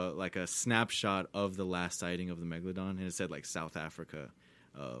like a snapshot of the last sighting of the megalodon, and it said like South Africa,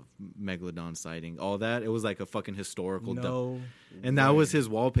 megalodon sighting, all that. It was like a fucking historical, No, and that was way. his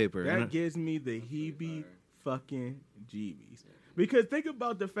wallpaper. That And gives me the heebie fucking jeebies. Because think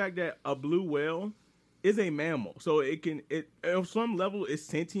about the fact that a blue whale is a mammal, so it on some level is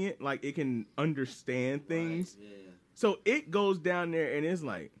sentient, like it can understand things. Right, yeah. So it goes down there and it's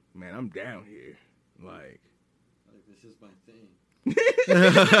like, man, I'm down here. Like this is my thing.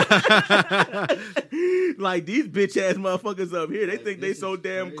 like these bitch ass motherfuckers up here, they Like, think they this so is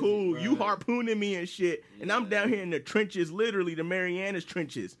damn crazy, cool. bro. You harpooning me and shit, and I'm Yeah. down here in the trenches, literally the Marianas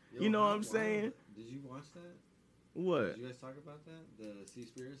trenches. Yo, you know what how I'm saying? wild. Did you watch that? What? Did you guys talk about that? The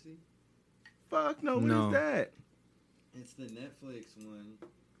Seaspiracy? Fuck no. What No. is that? It's the Netflix one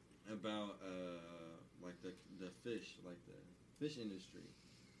about like the fish, like the fish industry,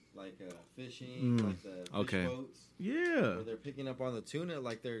 like fishing, Mm, like the fish okay. boats. Yeah. Where they're picking up on the tuna,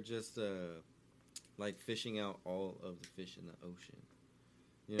 like they're just like fishing out all of the fish in the ocean.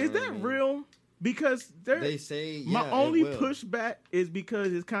 You know Is what I that mean? real? Because They say my yeah, only it will. pushback is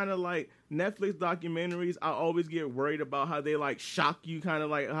because it's kind of like Netflix documentaries. I always get worried about how they like shock you, kind of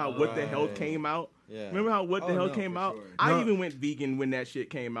like how What the Hell Right. came out. Yeah. Remember how What the Oh, Hell no, came for out? sure. I No. even went vegan when that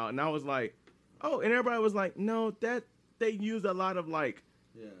shit came out, and I was like, oh, and everybody was like, no, that they used a lot of like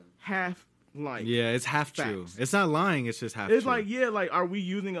Yeah. half like. Yeah, it's half true. Facts. It's not lying. It's just half It's true. like, yeah, like, are we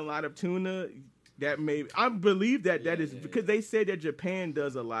using a lot of tuna? That may I believe that Yeah, is yeah, because yeah. they said that Japan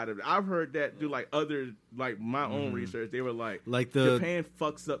does a lot of it. I've heard that through like other like my own Mhm. research. They were like the Japan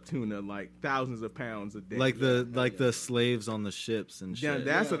fucks up tuna like thousands of pounds a day. like the Yeah, like yeah. the slaves on the ships and Yeah, shit.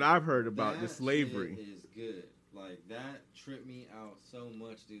 that's Yeah, what I've heard about the That slavery. shit is good. Like that tripped me out so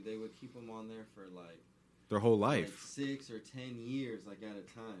much, dude. They would keep them on there for like Their whole like life. 6 or 10 years, like at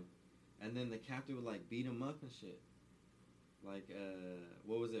a time, and then the captain would like beat them up and shit. Like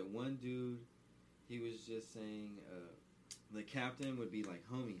what was it? One dude, he was just saying the captain would be like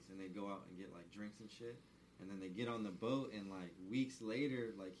homies, and they'd go out and get like drinks and shit, and then they get on the boat, and like weeks later,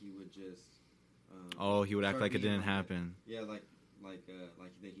 like he would just Oh, he would act start like it being didn't like happen. Yeah, like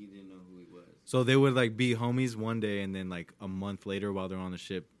that he didn't know who he was. So they would like be homies one day, and then like a month later, while they're on the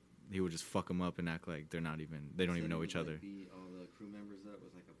ship, he would just fuck them up and act like they don't even know each other. Beat all the crew members up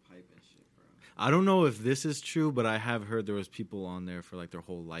with like a pipe and shit, bro. I don't know if this is true, but I have heard there was people on there for like their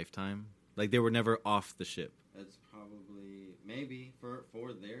whole lifetime. Like they were never off the ship. That's probably maybe for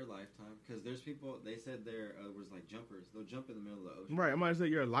their lifetime, because there's people. They said there was like jumpers. They'll jump in the middle of the ocean. Right, I might say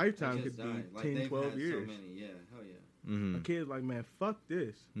your They lifetime just could die. be Like 10, they've 12 had years. so many. Yeah, hell yeah. Mm-hmm. A kid's like, man, fuck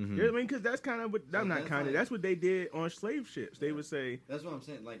this. Mhm. You know what I mean? Because that's kind of what So I'm not that's kind of. like- That's what they did on slave ships. They Yeah. would say That's what I'm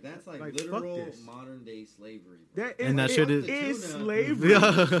saying. Like that's like, Like, fuck literal this. modern day slavery. Bro. that is, And that it shit is Tuna. slavery. Yeah.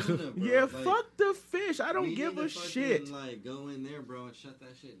 Tuna, bro. Yeah, Like, fuck the fish. I don't we give need a to fucking, shit. Like go in there, bro, and shut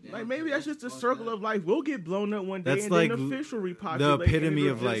that shit down. Like maybe 'cause that's just the fucked circle up. of life. We'll get blown up one day, That's and like then the fish will repopulate. the and epitome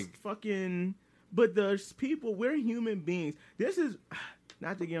it'll of, just like- fucking. But there's people. We're human beings. This is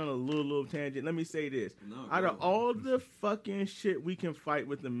not to get on a little tangent. Let me say this: No, out go. of all the fucking shit we can fight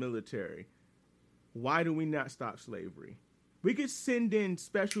with the military, why do we not stop slavery? We could send in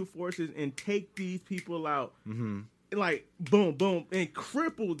special forces and take these people out. Mm-hmm. Like boom, boom, and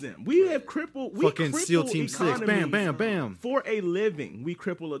cripple them. We have crippled. We Fucking SEAL cripple Team 6. Bam, economies bam, bam. for a living. We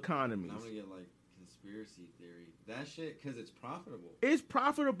cripple economies. I'm gonna get like conspiracy theory. That shit, because it's profitable. It's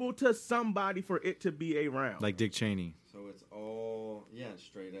profitable to somebody for it to be around. Like Dick Cheney. So it's all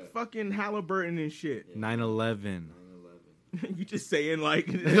straight up. fucking Halliburton and shit. Yeah. 9/11. 9/11. You just saying like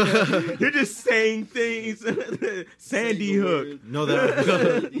you're just saying things. Sandy Single Hook. word. No, that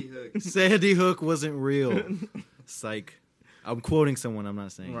Sandy Hook. Sandy Hook wasn't real. Psych. I'm quoting someone. I'm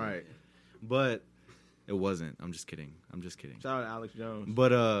not saying. it. Right. But it wasn't. I'm just kidding. Shout out Alex Jones. But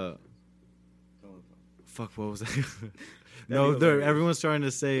Colin Powell. fuck. What was that? be No, hilarious. everyone's trying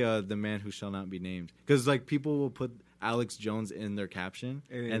to say the man who shall not be named because like people will put Alex Jones in their caption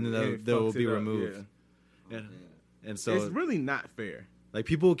and then it they will fucks be it up, removed. yeah. Yeah. Yeah. And so It's really not fair. like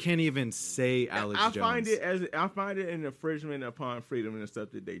people can't even say Alex I Jones. find it an infringement upon freedom and the stuff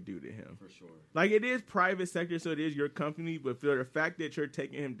that they do to him. For sure. Like it is private sector, so it is your company, but for the fact that you're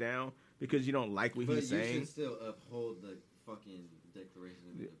taking him down because you don't like what But he's you saying, should still uphold the fucking Declaration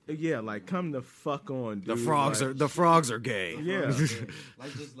of Independence. yeah, like come the fuck on, dude. the frogs Like, are gay. Yeah.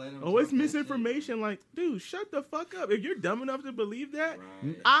 Like just let him Oh, it's talk that misinformation. Like, dude, shut the fuck up. If you're dumb enough to believe that, shit.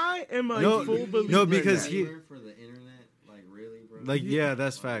 Right. I am a No, full You believer. no, in because that. he- Anywhere for the internet, like really, bro. Like yeah,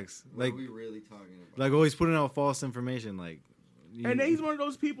 that's facts. What Like are we really talking about? like always putting out false information. Like And then he's one of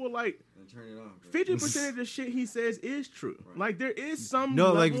those people. Like Then turn it off. Bro. 50% of the shit he says is true. Right. Like there is some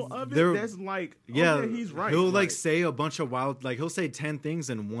No, like, level of there- it that's like, yeah, okay, he's right. He'll like Like, say a bunch of wild, like he'll say 10 things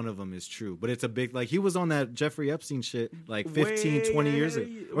and one of them is true, but it's a big like he was on that Jeffrey Epstein shit like 15, Way 20 years ahead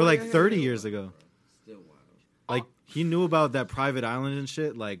ago, of you- or way like ahead 30 of you, years ago. Still wild. Like he knew about that private island and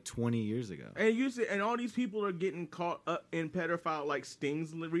shit like 20 years ago. And you see, and all these people are getting caught up in pedophile like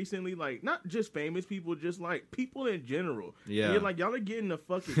stings recently. Like not just famous people, just like people in general. Yeah. You're like y'all are getting the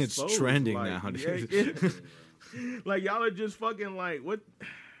fucking It's exposed. trending like, now, yeah, dude. like y'all are just fucking like what?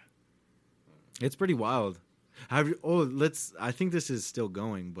 It's pretty wild. Have you? Oh, let's. I think this is still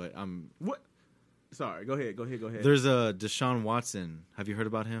going, but What? Sorry, go ahead. There's a Deshaun Watson. Have you heard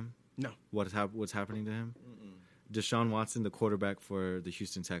about him? No. What's happening to him? Deshaun Watson, the quarterback for the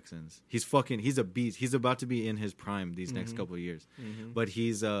Houston Texans. He's a beast. He's about to be in his prime these next couple of years. But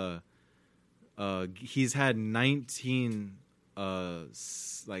he's had 19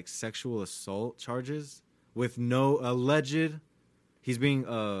 like sexual assault charges with no alleged. He's being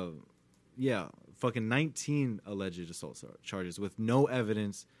fucking 19 alleged assault charges with no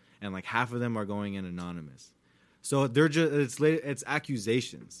evidence, and like half of them are going in anonymous. So they're just it's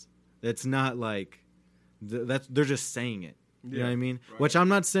accusations. It's not like they're just saying it. You know what I mean? Right. Which I'm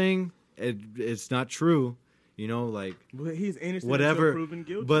not saying it's not true. You know, like But he's innocent whatever. until proven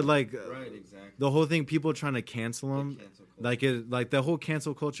guilty. But like Right, exactly. the whole thing, people trying to cancel him. Cancel culture. Like the whole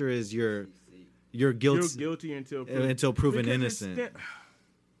cancel culture is you're You're guilty guilty until proven because innocent.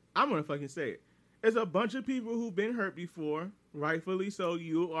 I'm gonna fucking say it. There's a bunch of people who've been hurt before, rightfully so.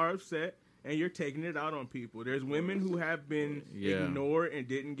 You are upset and you're taking it out on people. There's women who have been Yeah. ignored and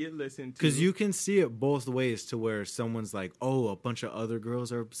didn't get listened to. Because you can see it both ways, to where someone's like, oh, a bunch of other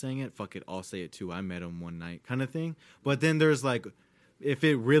girls are saying it. Fuck it, I'll say it too. I met him one night kind of thing. But then there's like, if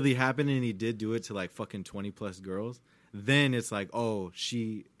it really happened and he did do it to like fucking 20 plus girls, then it's like, oh,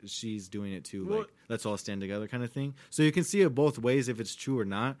 she's doing it too. Well, like, let's all stand together kind of thing. So you can see it both ways if it's true or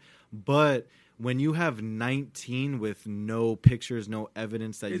not. But when you have 19 with no pictures, no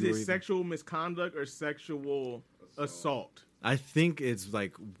evidence that is you it were even, sexual misconduct or sexual assault? I think it's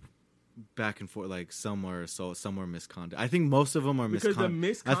like back and forth, like some are assault, some are misconduct. I think most of them are Because the misconduct.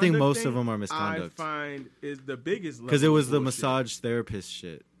 misconduct I think most of thing them are I misconduct. find is the biggest Because it level was of the bullshit. massage therapist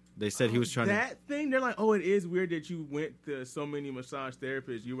shit. They said he was trying that thing. They're like, oh, it is weird that you went to so many massage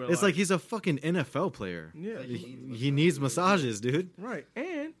therapists. You were to. It's like he's a fucking NFL player. yeah, Like He needs massages, dude. right.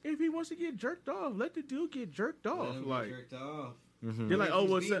 And if he wants to get jerked off, let the dude get jerked Let off. him get Like jerked off. Mhm. they're like, If oh, he's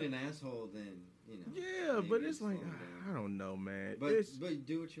what's being up? an asshole, then you know. Yeah, maybe but it's like slow him I down. don't know, man. But It's,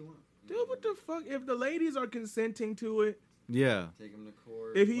 do what you want. dude, what the fuck? If the ladies are consenting to it, Yeah. Take him to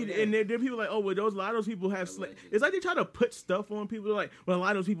court. if he whatever. and there are people like, oh, well, a lot of those people have slaves. Allegedly. It's like they try to put stuff on people. They're like, well, a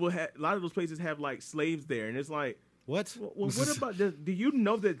lot of those people a lot of those places have like slaves there, and it's like, What? well, what about? Do you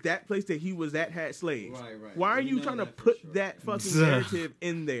know that place that he was at had slaves? Right. Why are We you know trying to that for put sure. that fucking Ugh. narrative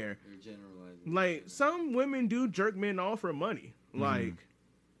in there? You're generalizing. Like some women do jerk men off for money, like,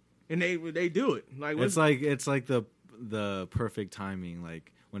 and they do it. Like It's like the perfect timing,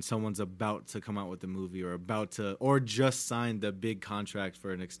 like when someone's about to come out with a movie or just signed the big contract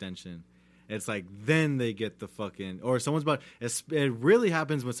for an extension. It's like then they get the fucking, or someone's about. It really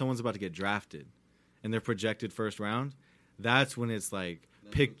happens when someone's about to get drafted, and they're projected first round. That's when it's like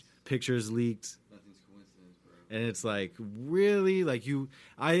pictures leaked, Nothing's coincidence, bro. and it's like really like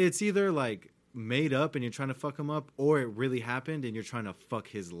it's either like made up and you're trying to fuck him up, or it really happened and you're trying to fuck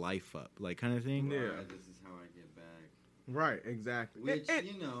his life up, like kind of thing. Yeah. Right, this is how I get back. right, exactly. Which And-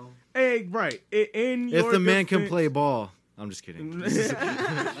 you know. Hey, right. In If your the man can defense- play ball, I'm just kidding.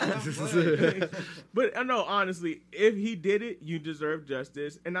 But no, honestly, if he did it, you deserve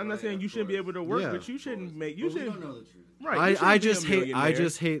justice. And I'm not Right, saying of you shouldn't be course. able to work, Yeah. but you shouldn't make. You But we should. don't know the truth. Right. you I shouldn't be a just hate millionaire.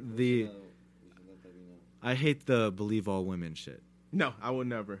 the We should let that be known. I hate the believe all women shit. No, I will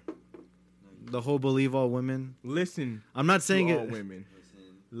never The whole believe all women. listen. I'm not saying to all it. women.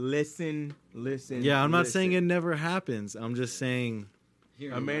 Listen, Listen. Yeah, I'm not listen. saying it never happens. I'm just saying.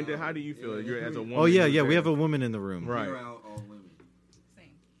 hear Amanda, out. how do you feel? You're as a woman. Oh yeah, who's yeah. We there. have a woman in the room. Right. Hear out all women.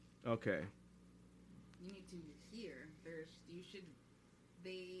 Same. Okay. You need to hear.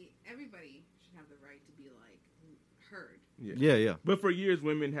 Everybody should have the right to be like heard. Yeah, yeah. But for years,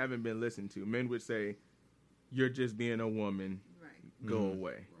 women haven't been listened to. Men would say, "You're just being a woman. Right. Go Mhm.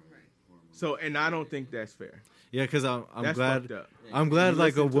 away." Right. So, and I don't think that's fair. Yeah, because I'm That's glad. fucked up. I'm glad You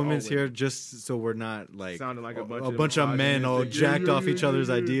like a listen to all woman's here women. just so we're not like Sounding like a a bunch of men all misogynistic- jacked off each other's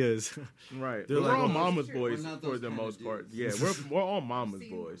Yeah. ideas. Right. They're We're like, all oh, mama's We're boys not for those the kind of most part. dudes. Yeah, we're all mama's Seen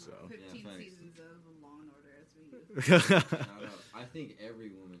boys. So 15 Yeah, thanks. seasons of Law and Order as we use. Shout out. I think every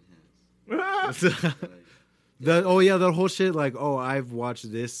woman has. Like, the whole shit like, oh, I've watched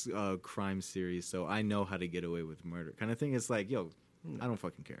this crime series, so I know how to get away with murder kind of thing. It's like, yo, I don't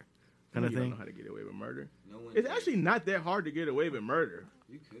fucking care kind of you don't thing. know how to get away with murder. no one It's cares. actually not that hard to get away with murder.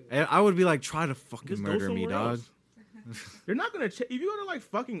 You could. And I would be like, try to fucking Just go murder me, somewhere dog. else. They're not gonna check if you go to like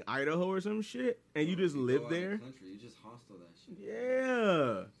fucking Idaho or some shit and you just go live out of the there. country, you just hostel that shit.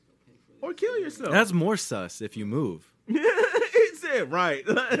 Yeah. Pay for Or that kill shit. yourself. That's more sus if you move. It said right.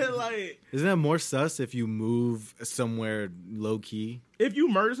 Like Isn't that more sus if you move somewhere low key? if you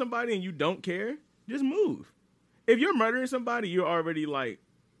murder somebody and you don't care, just move. If you're murdering somebody, you're already like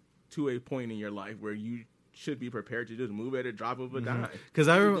to a point in your life where you should be prepared to just move at a drop of a dime. Because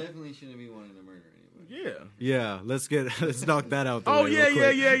I You remember. definitely shouldn't be wanting to murder anybody. Yeah. Yeah, let's knock that out. The Oh way yeah,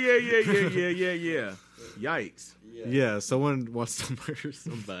 real yeah, quick. yeah. Yikes. Yeah, someone wants to murder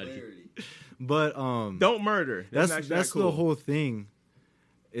somebody, Clarity. but Don't murder. that's actually not cool. the whole thing.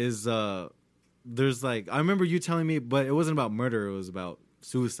 Is there's like I remember you telling me, but it wasn't about murder. It was about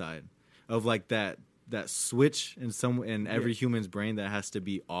suicide. Of like that switch in every human's brain that has to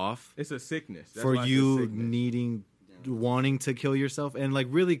be off It's a sickness. That's for why it's a you sickness. needing wanting to kill yourself and like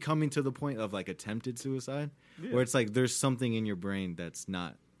really coming to the point of like attempted suicide Yeah. where it's like there's something in your brain that's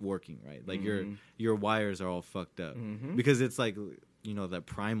not working right, like your wires are all fucked up because it's like that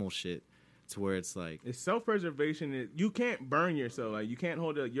primal shit to where it's like It's self-preservation. You can't burn yourself. Like you can't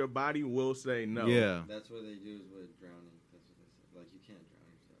hold it. Your body will say no. yeah That's what they do is with drowning. That's what they say. Like you can't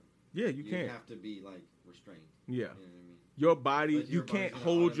drown yourself. Yeah, you can't. have to be like restrained. Yeah. You know what I mean? Your body, Like, you your body's can't gonna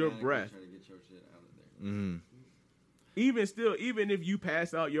hold your automatically breath. Try to get your shit out of there. Even if you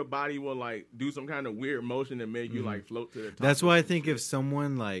pass out, your body will like do some kind of weird motion and make you like float to the top. that's or why I some think shit. if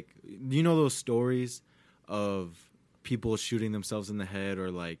someone like those stories of people shooting themselves in the head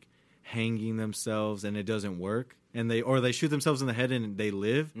or like hanging themselves and it doesn't work and they shoot themselves in the head and they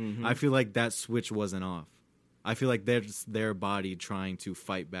live, I feel like that switch wasn't off. I feel like that's their body trying to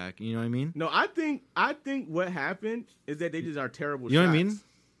fight back. You know what I mean? No, I think what happened is that they just are terrible. You know what I shots. mean?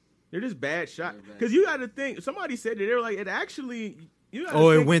 They're just bad shots. They're bad Because you got to think. Somebody said that they were like it actually. You gotta Oh,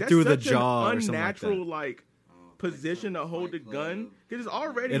 it think went that's through the such an jaw or something like that. unnatural like Oh, position like to hold the Fight gun Club. because it's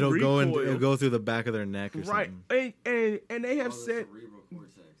already It'll recoiled. go through the back of their neck or right, something. and they have Oh, the said cerebral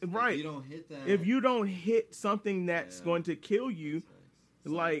cortex. right. If you don't hit that, if you don't hit something that's Yeah. going to kill you, Facts.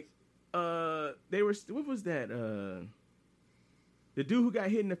 like they were what was that the dude who got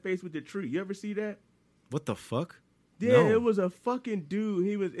hit in the face with the tree. You ever see that? What the fuck? Yeah, No. it was a fucking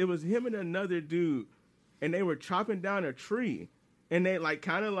dude. It was him and another dude, and they were chopping down a tree, and they like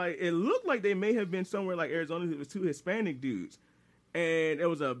kind of like it looked like they may have been somewhere like Arizona. It was two Hispanic dudes, and it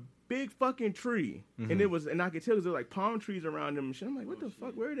was a big fucking tree, and I could tell because there were like palm trees around them and shit. I'm like, what the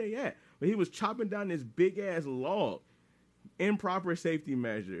fuck? Where are they at? But he was chopping down this big ass log. Improper safety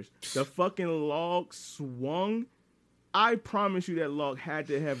measures. The fucking log swung. I promise you that log had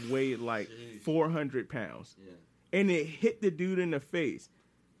to have weighed like 400 pounds. Yeah. And it hit the dude in the face.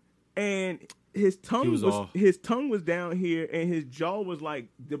 And his tongue was was off. his tongue was down here and his jaw was like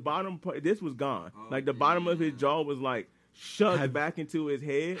the bottom part. This was gone. Oh, like the bottom of his damn. jaw was like shoved Have- back into his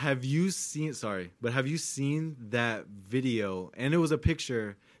head. Have you seen that video? And it was a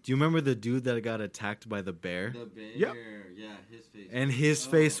picture. Do you remember the dude that got attacked by the bear? The bear. Yep. Yeah, his face. And his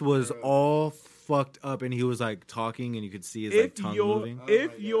Oh, face was bro. all fucked up and he was like talking and you could see his like tongue moving. Oh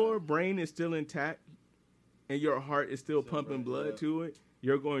If my your God. brain is still intact and your heart is still pumping right, blood yeah. to it,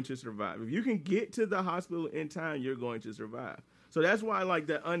 you're going to survive. If you can get to the hospital in time, you're going to survive. So that's why like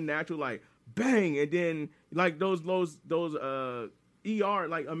the unnatural like bang and then like those ER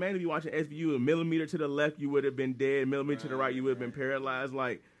like imagine if you watching SVU a millimeter to the left you would have been dead, millimeter to the right you would have been paralyzed.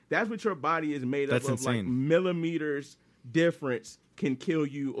 Like that's what your body is made That's up of. Like insane. millimeters difference can kill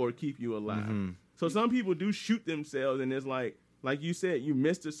you or keep you alive. Mm-hmm. So some people do shoot themselves, and it's like you said, you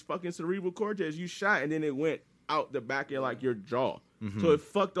missed this fucking cerebral cortex. You shot, and then it went out the back of like your jaw. Mm-hmm. So it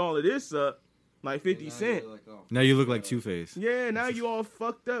fucked all of this up, like 50 And now Cent. you're like, oh, Now you look like Two-Face. Yeah, now you all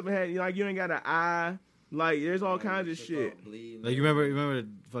fucked up. And had, like you ain't got an eye. Like there's all kinds of shit's shit. all bleeding. Like you remember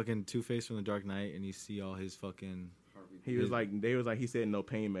fucking Two-Face from The Dark Knight and you see all his fucking Heartbeat. He was like, they was like, he said no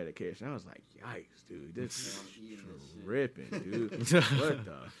pain medication. I was like, yikes, dude, this Yeah, is I'm eating this shit. ripping, dude. What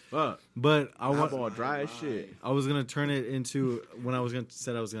the fuck? But I want Eyeball dry as shit. I was gonna turn it into when I was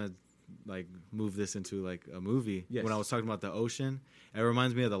gonna like move this into like a movie. Yes. When I was talking about the ocean, it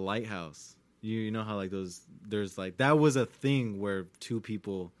reminds me of The Lighthouse. You know how like there's like that was a thing where two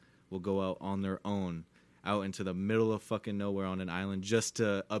people will go out on their own out into the middle of fucking nowhere on an island just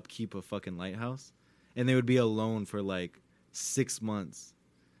to upkeep a fucking lighthouse, and they would be alone for like 6 months,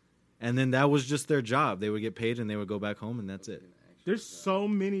 and then that was just their job. They would get paid and they would go back home, and that's it. There's so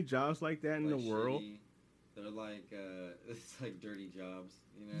many jobs like that in Like the world. shitty, They're like it's like dirty jobs,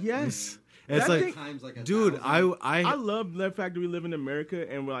 you know. Yes. It's That like, thing- times like dude, 1,000. I love the fact that we live in America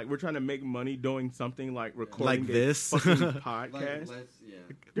and we're trying to make money doing something like recording Like a this? fucking like podcast.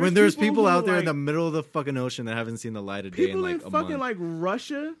 when there's people who out are, there in like, the middle of the fucking ocean that haven't seen the light of day in people like in a fucking month. like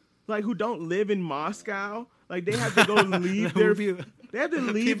Russia, like who don't live in Moscow, like they have to go leave their People- they have to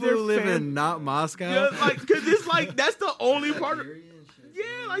leave people their who live fam- in not Moscow. Yeah, like because it's like that's the only part of Siberia and shit.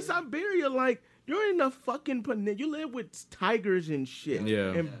 yeah, like Siberia, like you're in the fucking you live with tigers and shit, Yeah.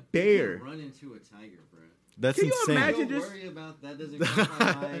 and You bear. can't run into a tiger, bro. That's Can you insane. imagine Don't just- worry about that. Doesn't cross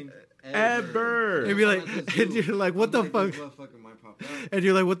my mind Ever. It'd be like- I'm at the and zoo. you're like, what I'm the like, fuck? this motherfucker might pop out. And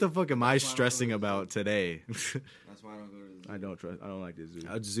you're like, what the fuck am I That's why I don't stressing go to the about zoo. today? That's why I don't go to the zoo. I don't like the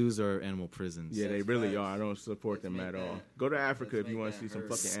zoo. Zoos are animal prisons. Yeah, they That's really facts. are. I don't support Let's them at make all. that- Go to Africa let's if you make want to that see some hurt.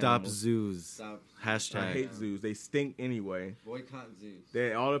 fucking Stop animals. zoos. Stop. Hashtag. I hate zoos. They stink anyway. Boycott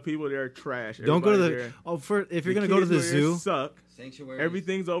zoos. All the people there are trash. Don't go to Everybody the. there- Oh, if you're the gonna go to the kids there zoo, suck. Sanctuary.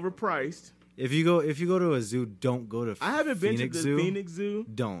 Everything's overpriced. if you go to a zoo, don't go to. I haven't been to Phoenix the Zoo. Phoenix Zoo.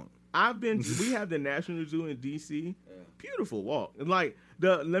 Don't. We have the National Zoo in DC. Yeah. Beautiful walk. Like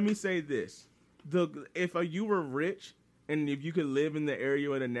let me say this: if you were rich and if you could live in the area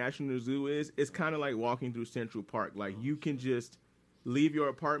where the National Zoo is, it's kind of like walking through Central Park. Like you can just leave your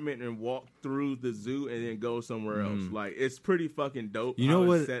apartment and walk through the zoo and then go somewhere else. Like it's pretty fucking dope. You know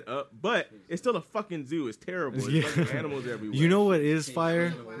how it's what- set up, but it's still a fucking zoo. It's terrible. There's Yeah. fucking animals everywhere. You know what is Can't fire?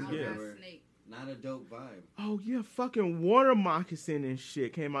 go Wow, anywhere. Yeah. that's snake. Not a dope vibe. Oh yeah, fucking water moccasin and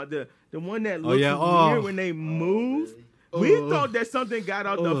shit came out. The one that Oh, looks yeah. Oh. weird when they move. Really? We Ugh. thought that something got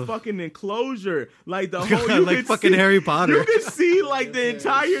out the Ugh. fucking enclosure, like the whole you Like could fucking see, Harry Potter. You could see like the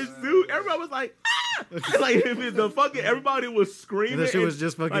entire zoo. Everybody was like, ah! Like if it's the fucking everybody was screaming. That shit and, was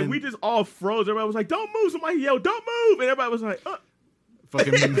just fucking. like we just all froze. Everybody was like, "Don't move!" Somebody yelled, "Don't move!" And everybody was like,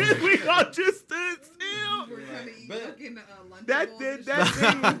 fucking. we all just stood still. We're trying to eat Bet. fucking lunchables That and thing- shit. that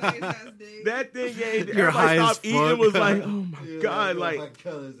thing- Nice ass day. That thing ain't. You're high Everybody as stopped eating. fuck. Was like, "Oh my Yeah, god!" I Like got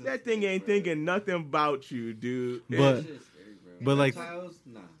my colors and that thing shit, ain't bro. thinking nothing about you, dude. But- That shit's scary, bro. but, like- Reptiles?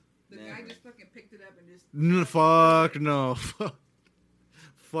 Nah. The never. guy just fucking picked it up and just. Fuck no.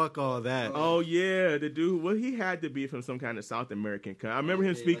 Fuck all that. Oh yeah, the dude. Well, he had to be from some kind of South American country. I remember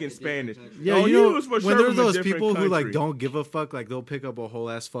him Okay, speaking like a different Spanish. country. Yeah, Oh, you he know, was for when sure there's from a those different people who like country. don't give a fuck, like they'll pick up a whole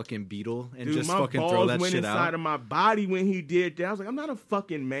ass fucking beetle and Dude, just my fucking throw balls that went shit inside out. of my body when he did that. I was like, I'm not a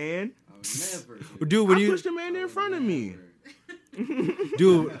fucking man. I would never. Dude, when I you pushed a man in front of me.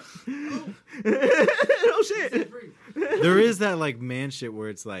 dude, Oh shit. there is that like man shit where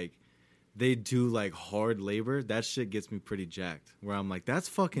it's like they do like hard labor. That shit gets me pretty jacked. Where I'm like, that's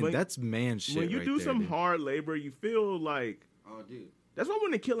fucking, When- that's man shit. When you right do there, some dude. hard labor, you feel like Oh, dude. that's why I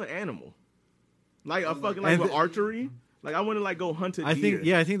want to kill an animal, like a I'm fucking like- like with And archery. Like I want to like go hunt a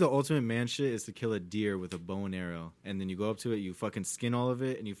deer. I think the ultimate man shit is to kill a deer with a bow and arrow, and then you go up to it, you fucking skin all of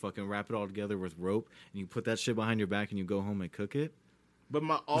it, and you fucking wrap it all together with rope, and you put that shit behind your back, and you go home and cook it. But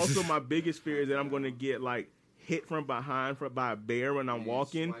my biggest fear is that I'm going to get like hit from behind by a bear when I'm And you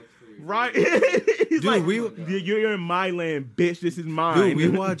walking. swipe through your Right? feet. He's Dude, like, we- you're in my land, bitch. This is mine. Dude, we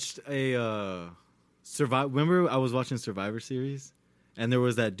watched a Remember, I was watching Survivor Series, and there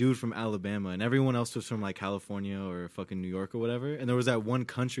was that dude from Alabama, and everyone else was from like California or fucking New York or whatever. And there was that one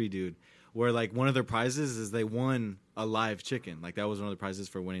country dude where like one of their prizes is they won a live chicken. Like that was one of the prizes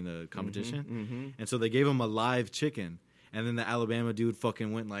for winning the competition. And so they gave him a live chicken, and then the Alabama dude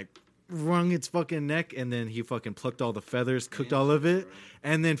fucking went like wrung its fucking neck, and then he fucking plucked all the feathers, cooked all of it,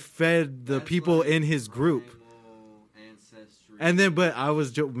 and then fed the That's people like in his group. primal ancestry. And then, but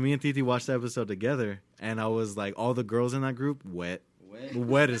me and Titi watched the episode together, and I was like, all the girls in that group, wet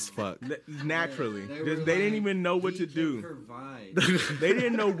as fuck. Naturally. They They were didn't like, even know what "He to can do. provide." They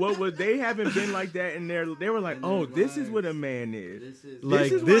didn't know what was. They haven't been like that in their. They were like, In oh, their this is what a lives. man is. This is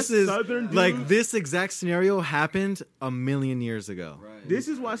Like is this why is Southern like dudes- this exact scenario happened a million years ago. right. This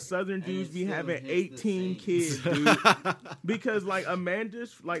is why Southern And dudes it be still having hits the 18 same. kids, dude. Because like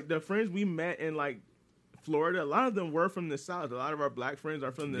Amanda's, like the friends we met in like Florida, a lot of them were from the South. A lot of our black friends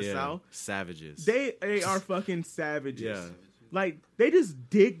are from the Yeah, South. savages. They are fucking savages. Yeah. Like they just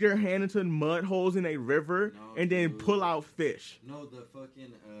dig their hand into mud holes in a river No, and then dude. pull out fish. No, the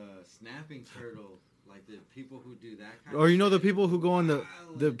fucking snapping turtle, like the people who do that kind Or of you know the shit, people who go on the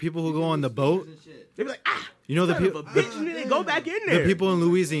violent. people who They go do on the these boat. fingers and shit. They be like, ah, You know the son of people. a bitch, and then they go back in there. The people in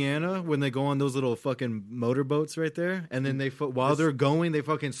Louisiana, when they go on those little fucking motorboats right there, and then they while they're going, they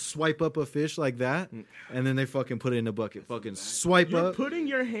fucking swipe up a fish like that, and then they fucking put it in a bucket, fucking swipe You're up, putting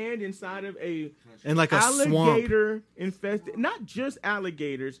your hand inside of a and like a swamp. alligator infested, not just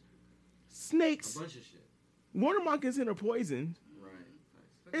alligators, A snakes, bunch of shit. water moccasins are poisoned. Right.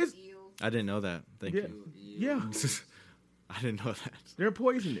 Fucking It's- eels. I didn't know that. Thank Yeah. you. Yeah. I didn't know that. They're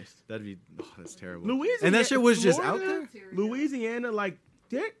poisonous. That'd be. Oh, that's terrible. Louisiana, And that shit was just out Florida, there. Louisiana, like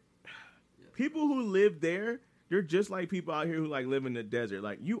people who live there, they're just like people out here who like live in the desert.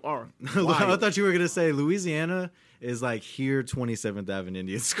 Like you are. I wild. thought you were gonna say Louisiana is like here, 27th Avenue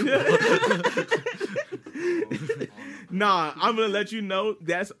Indian School. Nah, I'm gonna let you know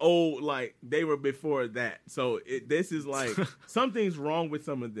that's old. Like they were before that. So this is like something's wrong with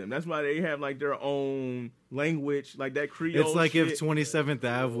some of them. That's why they have like their own language, like that Creole. It's like shit. if 27th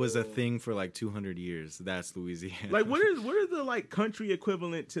Ave was a thing for like 200 years. That's Louisiana. Like what is the like country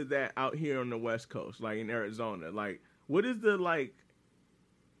equivalent to that out here on the West Coast, like in Arizona? Like what is the like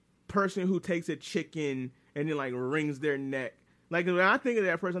person who takes a chicken and then like wrings their neck? Like when I think of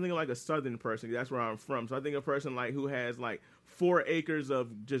that person, I think of like a Southern person. That's where I'm from. So I think of a person like who has like 4 acres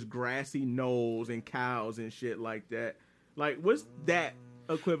of just grassy knolls and cows and shit like that. Like what's that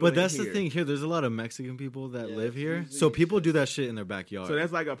equivalent? But that's here? the thing here. There's a lot of Mexican people that Yeah, live it's here, usually so people shit. do that shit in their backyard. So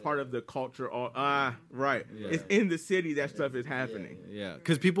that's like a part of the culture. Right. Yeah. It's in the city that stuff is happening. yeah,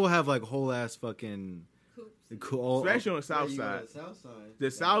 because people have like whole ass fucking Coops. cool. Especially on the south Yeah, you go side. to the south side. The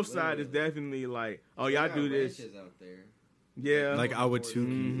Like, south side is literally. definitely like, oh, They y'all got do this. ranches out there. Yeah. like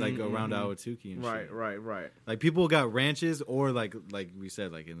Awatuki, Mhm, like around mhm. Awatuki and shit. Right. Like people got ranches or like we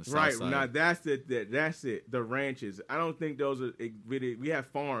said, like in the south Right. side. Now that's it. That's it. The ranches. I don't think those are really. We have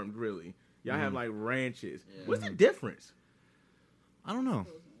farms really. Y'all have Mhm. like ranches. Yeah. What's the difference? I don't know. Coast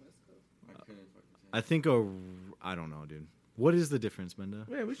and West Coast. I couldn't fucking tell. I think I don't know, dude. What is the difference, Menda?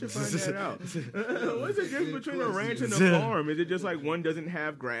 Man, we should find that out. What's the difference between a ranch and a farm? Is it just like one doesn't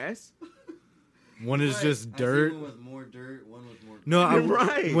have grass? One is Right. just I see dirt. one with more dirt, one with more. No,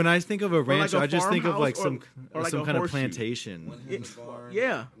 Right. when I think of a ranch, like a I just think of like farmhouse or like some a kind of horseshoe. plantation. One has a barn.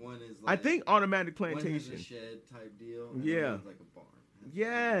 Yeah. One is I like, think automatic one has a plantation. shed type deal. And Yeah. one has like a barn. That's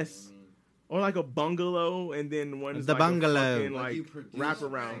Yes. what I mean. Or like a bungalow, and then one's The like bungalow. a fucking Like like you produce wrap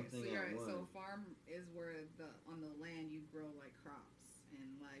around. something So, at right, so once. farm is where on the land you grow like crops and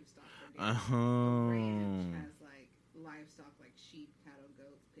livestock. Or ranch Oh, has like livestock like sheep, cattle,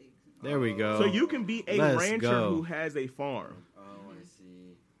 goats, pigs. And there we go. So you can be a Let's rancher go. who has a farm. Oh, I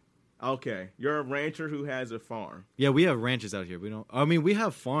see. Okay, you're a rancher who has a farm. Yeah, we have ranches out here. We don't. I mean, we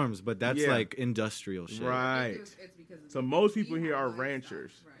have farms, but that's Yeah. like industrial shit. Right. It's because So most people you here have are livestock,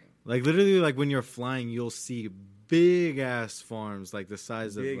 ranchers. Right. Like literally, like when you're flying, you'll see big ass farms, like the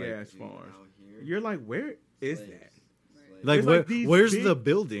size of Big like, ass Dude, farm. out here, You're like, where is slaves. that? Slaves. like It's where, like these where's big- the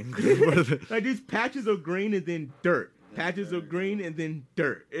building? Like these patches of green and then dirt. That's Patches very of green and then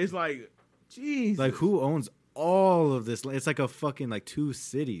dirt. It's like, jeez. Like who owns all of this? It's like a fucking like 2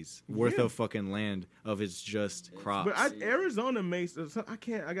 cities worth Yeah. of fucking land of it's just It's- crops. But Arizona makes. I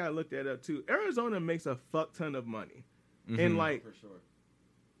can't. I gotta look that up too. Arizona makes a fuck ton of money, Mhm. and like For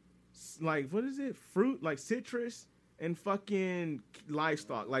sure. what is it? Fruit, like citrus and fucking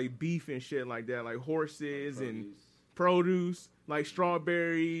livestock, like beef and shit like that, like horses and produce, like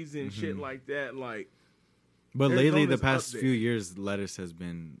strawberries and shit Mhm. like that. Like But lately, the Arizona's past up few there. years, lettuce has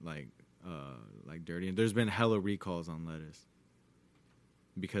been like dirty, and there's been hella recalls on lettuce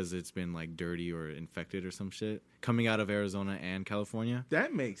because it's been like dirty or infected or some shit coming out of Arizona and California.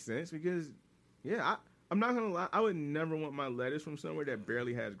 that makes sense because, yeah, I'm not gonna lie. I would never want my lettuce from somewhere that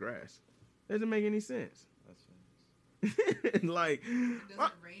barely has grass. Doesn't make any sense. That's right. Like, It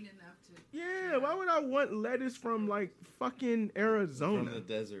doesn't rain enough to. yeah, why would I want lettuce from like fucking Arizona? From the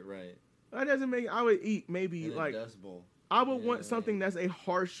desert, right? That doesn't make. I would eat maybe In a like dust bowl. I would Yeah. want something that's a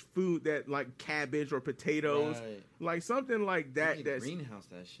harsh food that like cabbage or potatoes, Right. like something like that. You can That's greenhouse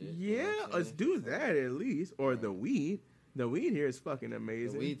that shit. yeah. Let's do that at least. Or the weed. The weed here is fucking The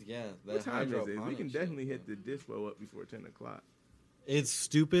amazing. weeds, yeah. The What time is it? We hydroponic can shit, definitely bro. hit the dispo up before 10 o'clock. It's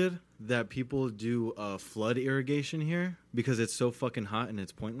stupid that people do flood irrigation here because it's so fucking hot and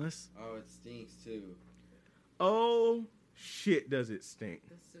it's pointless. Oh, it stinks too. Oh shit! Does it stink?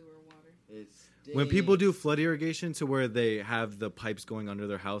 The sewer water. It stinks. When people do flood irrigation to where they have the pipes going under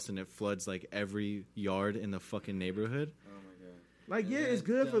their house and it floods like every yard in the fucking neighborhood, Oh my god. Like And yeah, then it's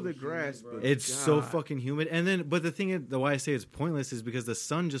good for dumb the humid, grass, bro. but it's so God. fucking humid. And then, but the thing is, the why I say it's pointless is because the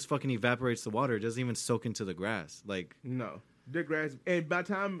sun just fucking evaporates the water. It doesn't even soak into the grass. Like, No, the grass, and by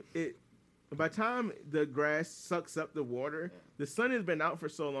the time the grass sucks up the water, Yeah. the sun has been out for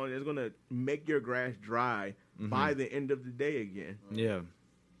so long it's gonna make your grass dry by the end of the day again. yeah.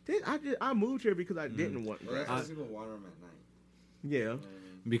 I moved here because I didn't want Well, that's grass. why people water them at night. Yeah, You know what I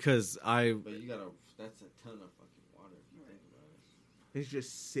mean? Because But you gotta. That's a ton of fucking water if you think about it. it's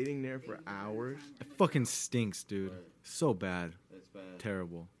just sitting there for hours. it fucking stinks, dude. Right. So bad. It's bad.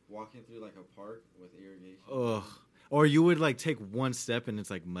 Terrible. Walking through like a park with irrigation. Ugh. Or you would like take one step and it's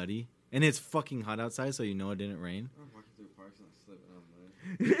like muddy. and it's fucking hot outside, so you know it didn't rain. I'm walking through parks and I'm slipping on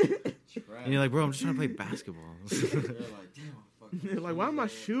mud. Trash. And you're like, bro, I'm just trying to play basketball. They're like, damn, fuck. They're like, why are my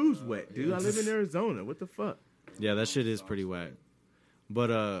shoes wet, dude? I live in Arizona. What the fuck? Yeah, that shit is pretty wet.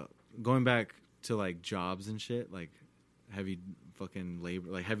 But going back to like jobs and shit, like heavy fucking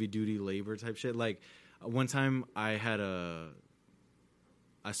labor, like heavy duty labor type shit. Like one time I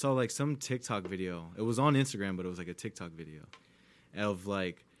saw like some TikTok video. It was on Instagram, but it was like a TikTok video of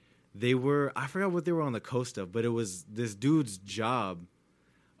like I forgot what they were on the coast of, but it was this dude's job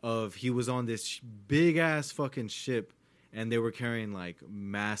he was on this big ass fucking ship and they were carrying like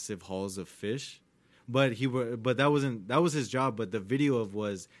massive hauls of fish. But that was his job. But the video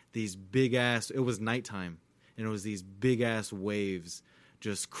was these big ass. It was nighttime, and it was these big ass waves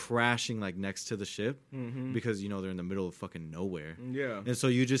just crashing like next to the ship because they're in the middle of fucking nowhere. Yeah, and so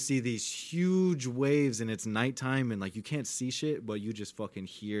you just see these huge waves, and it's nighttime, and like you can't see shit, but you just fucking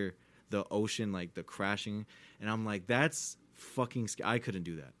hear the ocean, like the crashing. And I'm like, that's fucking. I couldn't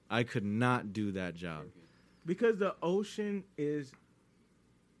do that. I could not do that job because the ocean is.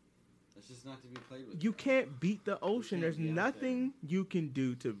 It's just not to be played with. You can't beat the ocean. There's nothing you can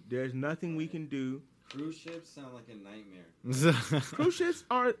do to. There's nothing we can do. Cruise ships sound like a nightmare. Cruise ships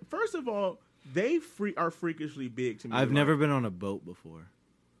are, first of all, they are freakishly big to me. I've never been on a boat before.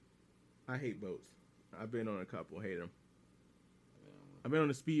 I hate boats. I've been on a couple. Hate them. I've been on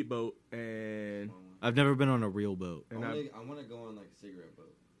a speedboat and. I've never been on a real boat. I want to go on like a cigarette boat.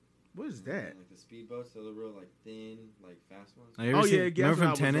 What is that? Like the speedboats, they're the real like thin, like fast ones. Remember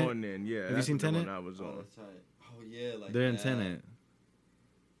from Tenet? Yeah, have you seen Tenet? I was on. That's tight. Oh yeah, like they're in Tenet.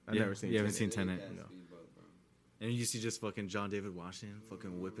 I've never seen. You haven't seen Tenet? No. And you see just fucking John David Washington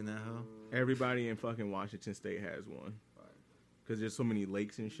fucking whipping that hoe. Everybody in fucking Washington State has one because there's so many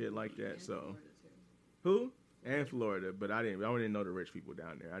lakes and shit like that. So who? And Florida, but I didn't know the rich people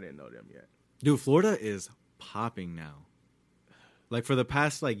down there. I didn't know them yet. Dude, Florida is popping now. Like for the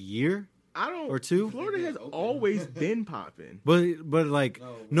past like year or two, Florida has always been popping. But like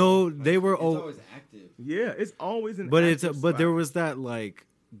no, they were it's always active. Yeah, it's always an. But active spot. there was that like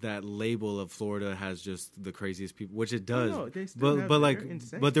that label of Florida has just the craziest people, which it does.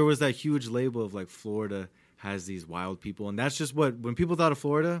 But there was that huge label of like Florida has these wild people, and that's just when people thought of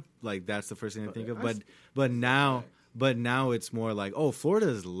Florida, like that's the first thing they think of. But now it's more like, oh, Florida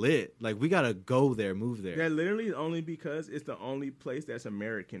is lit. Like, we got to go there, move there. Yeah, literally only because it's the only place that's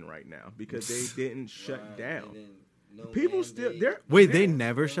American right now because they didn't shut down. People still... They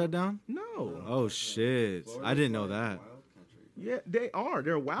never shut down? No. Oh, shit. I didn't know that. Yeah, they are.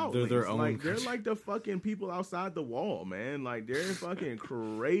 They're wild. They're their own They're like the fucking people outside the wall, man. Like, they're fucking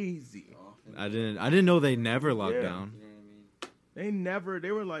crazy. I didn't know they never locked down. They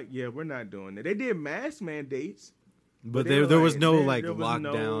were like, yeah, we're not doing it. They did mask mandates. But there was no like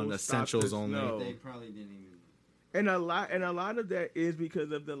lockdown, essentials only. No. They probably didn't even. And a lot of that is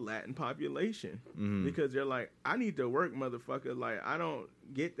because of the Latin population. Because they're like, I need to work, motherfucker. Like, I don't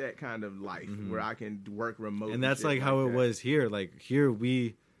get that kind of life where I can work remote. And that's like how it was here. Like here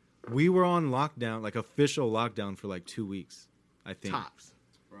we were on lockdown, like official lockdown for like 2 weeks, I think. Tops.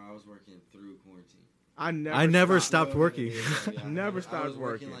 Bro, I was working through quarantine. I never stopped working. Never stopped I was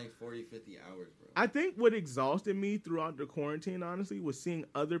working. like 40, 50 hours, bro. I think what exhausted me throughout the quarantine, honestly, was seeing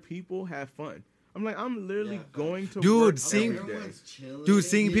other people have fun. I'm like, I'm literally going to work seeing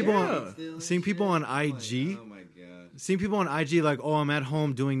people on IG. Oh my god. Seeing people on IG like, oh, I'm at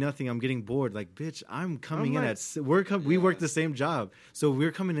home doing nothing. I'm getting bored. Like, bitch, I'm coming in at we work the same job, so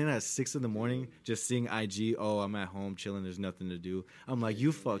we're coming in at 6 a.m. just seeing IG. Oh, I'm at home chilling. There's nothing to do. I'm like,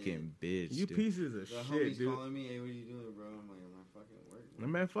 you fucking bitch. You pieces of shit, dude. Calling me, hey, what are you doing, bro? I'm like,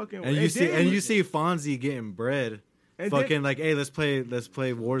 I'm at fucking work. And you see Fonzie getting bread. Fucking like, hey, let's play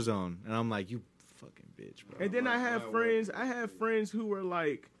Warzone. And I'm like, you fucking bitch, bro. And then I have friends who were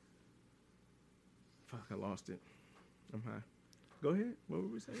like, fuck, I lost it. I'm high. Go ahead. What were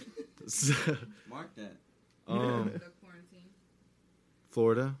we saying? Mark that. The quarantine.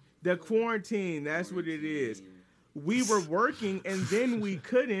 Florida. The quarantine. That's what it is. We were working and then we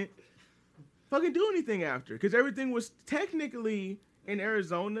couldn't fucking do anything after because everything was technically in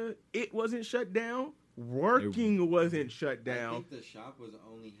Arizona. It wasn't shut down. Working wasn't shut down. I think the shop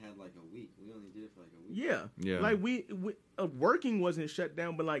only had like a week. We only did it for like a week. Yeah. Like we working wasn't shut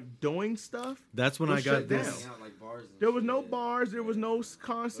down, but like doing stuff. That's when I got this. Out, like bars there was no bars. There was no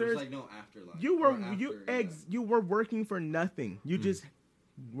concerts. There was like no afterlife. You were working for nothing. You just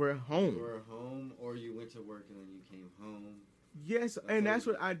were home. You were home, or you went to work and then you came home. Yes, and that's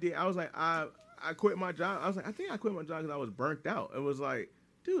what I did. I was like, I quit my job. I was like, I think I quit my job because I was burnt out. It was like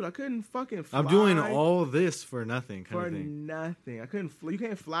dude, I couldn't fucking fly. I'm doing all this for nothing, kind for of thing. nothing. I couldn't. You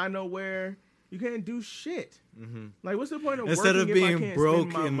can't fly nowhere. You can't do shit. Hmm. Like, what's the point of Instead working of if I being can't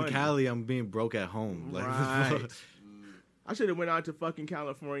broke spend my in money? Cali, I'm being broke at home. Like, Right. I should have went out to fucking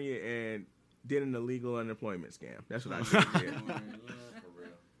California and did an illegal unemployment scam. That's what I should have did. For real.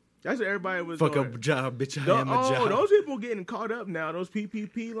 That's what everybody was fuck doing. a job, bitch. I am a job. Those people getting caught up now. Those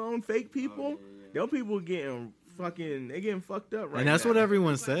PPP loan fake people. Oh, yeah. Those people getting fucking. They getting fucked up right And that's now. what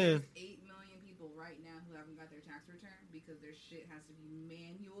everyone Looks like said. there's 8 million people right now who haven't got their tax return because their shit has to be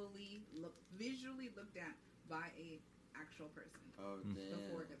manually visually looked at by a actual person Oh, damn.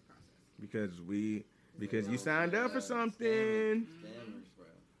 before it gets processed. because you signed up for something. Scammers,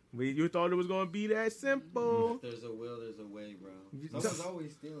 bro. You thought it was gonna be that simple. If there's a will, there's a way, bro. You- Someone's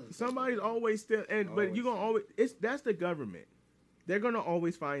always stealing. Somebody's always still, but you gonna always. That's the government. They're gonna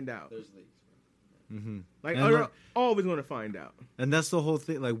always find out. There's leaks, bro. Hmm. Like And they're always gonna find out. And that's the whole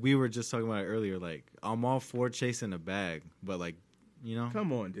thing. Like, we were just talking about it earlier. Like, I'm all for chasing a bag, but, like, you know.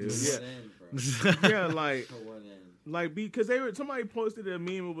 Come on, dude. To Yeah, what end, bro? yeah. Like, To what end? because somebody posted a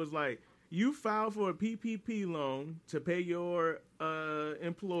meme. It was like, you filed for a PPP loan to pay your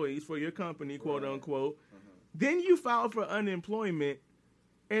employees for your company, quote Right. unquote. Uh-huh. Then you filed for unemployment,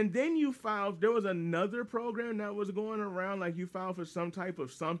 and then you filed. There was another program that was going around, like you filed for some type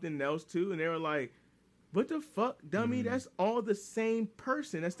of something else too, and they were like, "What the fuck, dummy? That's all the same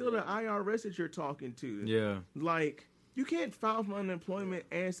person. That's still the IRS that you're talking to." Yeah. Like, you can't file for unemployment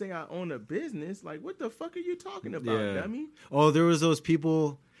and say I own a business. Like, what the fuck are you talking about, Yeah. dummy? Oh, there was those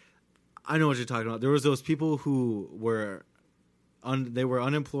people. I know what you're talking about. There was those people who were, they were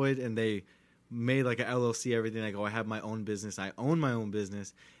unemployed and they made like an LLC, everything. Like, oh, I have my own business. I own my own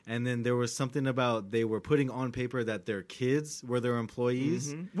business. And then there was something about they were putting on paper that their kids were their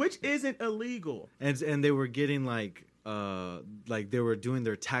employees, Which isn't illegal. and they were getting like they were doing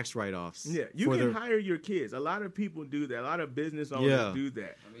their tax write-offs. Yeah, you for can their- hire your kids. A lot of people do that. A lot of business owners Yeah. do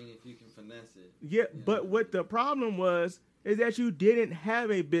that. I mean, if you can finesse it. Yeah, but what the problem was is that you didn't have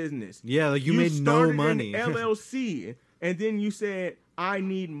a business. Yeah, like you made no started money. an LLC, and then you said, I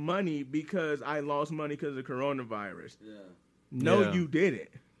need money because I lost money because of coronavirus. Yeah. No, Yeah. you didn't.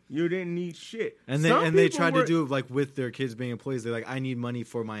 You didn't need shit. And Some they people tried were- to do it like with their kids being employees. They're like, I need money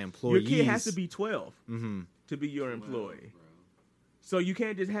for my Your employees. kid has to be 12 Hmm. to be your Wow, employee. bro. So you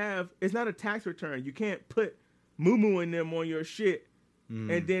can't just have. It's not a tax return. You can't put moo moo in them on your shit,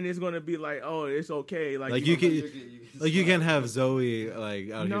 and then it's gonna be like, oh, it's okay. Like you can, like you can can't have Zoe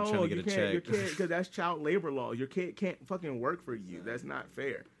like out here trying to get you a can't. Your check. kid, because that's child labor law. Your kid can't fucking work for you. That's not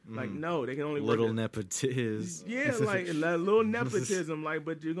fair. Like, no, they can only Little work. nepotism. Yeah, like a little nepotism. Like,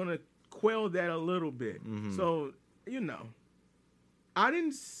 but you're gonna quell that a little bit. Mm-hmm. So I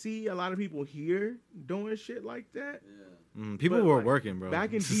didn't see a lot of people here doing shit like that. Yeah. People But, were like, working, bro.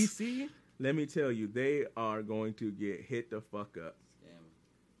 Back in DC, let me tell you, they are going to get hit the fuck up. Scam.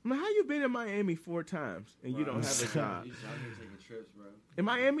 I mean, how you been in Miami 4 times and you don't have a job? He's out here taking trips, bro. In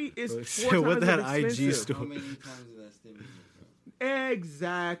Miami, it's 4 Shit, times what that as IG expensive. store- How many times did that stimulus, bro?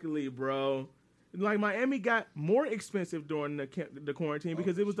 Exactly, bro. Like, Miami got more expensive during the quarantine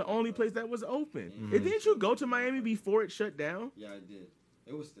because it was the only place that was open. Mhm. And didn't you go to Miami before it shut down? Yeah, I did.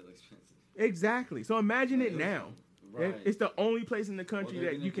 It was still expensive. Exactly. So imagine it was- now. Right. It's the only place in the country Well,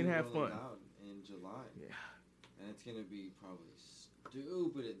 they're that gonna you can do have rolling fun. out in July. Yeah. And it's gonna be probably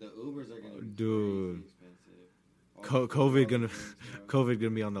stupid. The Ubers are gonna be Dude. crazy expensive. All the COVID gonna, Oh, things, bro. COVID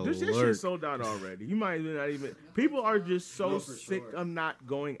gonna be on the This shit alert. sold out already. You might not even. People are just so No, for sick sure. of not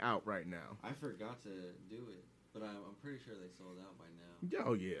going out right now. I forgot to do it, but I'm pretty sure they sold out by now.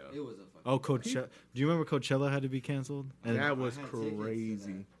 Oh yeah, It was a fucking. Oh, Coachella. Do you remember Coachella had to be canceled? And that was I had tickets to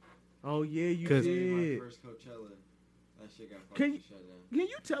crazy. that. Oh yeah, you 'Cause- did. My first Coachella, that shit got Can fucking you- shut down. Can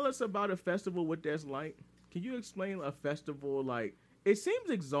you tell us about a festival? What that's like? Can you explain a festival? Like, it seems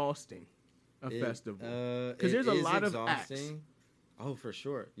exhausting. Festival. 'Cause there's a lot of acts. Oh, for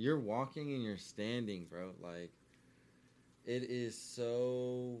sure. You're walking and you're standing, bro. Like, it is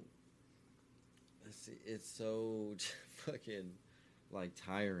so. Let's see. It's so fucking like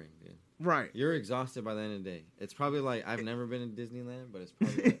tiring, dude. Right. You're exhausted by the end of the day. It's probably like I've never been in Disneyland, but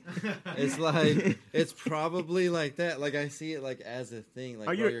it's probably it's probably like that. Like I see it like as a thing. Like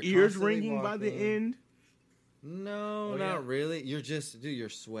Are while your you're ears constantly ringing by the walking. end? No, Oh, not yeah. really. You're just, dude. You're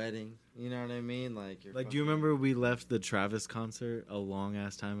sweating. You know what I mean? Like, you're Like, do you fucking- remember we left the Travis concert a long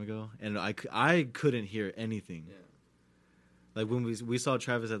ass time ago, and I couldn't hear anything. Yeah. Like when we saw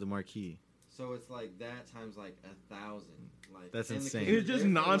Travis at the Marquee. So it's like that times like 1,000. Like That's and insane. because It's you're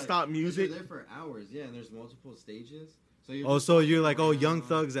just there for, nonstop like, music? You're there for hours, yeah. And there's multiple stages, So you're Oh, just so walking you're like, oh, Young around.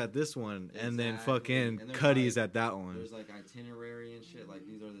 Thug's at this one, and then Exactly. fucking And there's Cuddy's like- at that one. There's like itinerary and shit. Like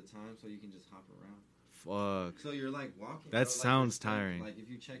these are the times, so you can just hop around. Fuck. So you're like walking. That bro, like, sounds your step- tiring. Like if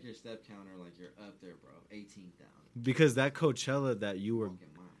you check your step counter, like you're up there, bro, 18,000. Because that Coachella that you were Walking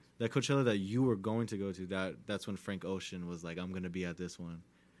miles. going to go to, that's when Frank Ocean was like, I'm gonna be at this one,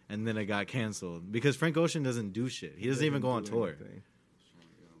 and then it got canceled because Frank Ocean doesn't do shit. He doesn't even go on do tour. anything. Just trying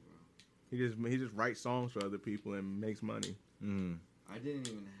to go, bro. He just writes songs for other people and makes money. Mm. I didn't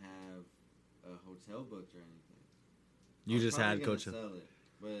even have a hotel booked or anything. You I was just had probably gonna Coachella. sell it,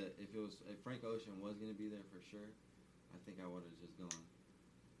 but if Frank Ocean was gonna be there for sure, I think I would have just gone.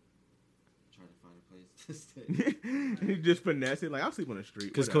 Try to find a place to stay. He just finesse it. Like, I'll sleep on the street.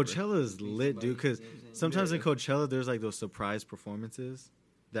 Because whatever. Coachella is Meet lit, dude. somebody, Because you know what I'm saying? sometimes in Yeah. Coachella, there's like those surprise performances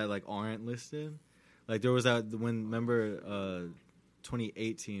that like aren't listed. Like there was that when remember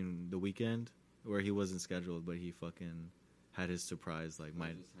 2018 The Weeknd where he wasn't scheduled, but he fucking had his surprise. Like They'll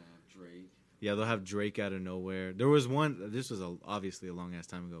just have Drake. yeah, they'll have Drake out of nowhere. There was one. This was obviously a long ass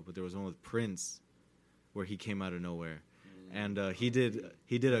time ago, but there was one with Prince where he came out of nowhere, and he did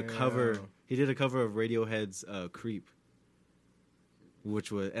a cover. Damn. He did a cover of Radiohead's "Creep,"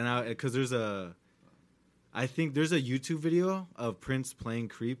 which was because there's I think there's a YouTube video of Prince playing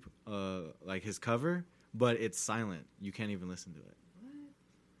 "Creep," like his cover, but it's silent. You can't even listen to it.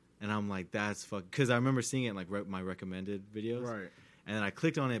 And I'm like, that's fuck. Because I remember seeing it in like my recommended videos. Right. And then I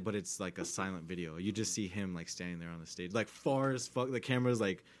clicked on it, but it's like a silent video. You just see him like standing there on the stage, like far as fuck. The camera's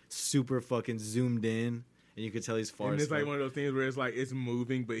like super fucking zoomed in, and you could tell he's far And as it's like fuck. one of those things where it's like it's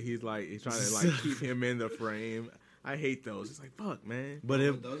moving, but he's trying to like keep him in the frame. I hate those. It's like fuck, man. But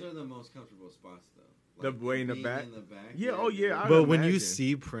if those are the most comfortable spots, though. The way in the being back? In the back. Yeah, oh, yeah, I but when you imagine.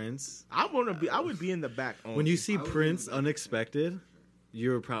 see Prince, I would be in the back. Only. when you see I would Prince do that. unexpected,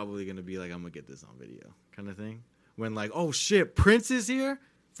 you're probably gonna be like, I'm gonna get this on video, kind of thing. When like, oh shit, Prince is here.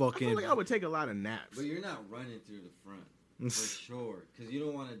 I Fucking. feel like I would take a lot of naps. But you're not running through the front for sure, because you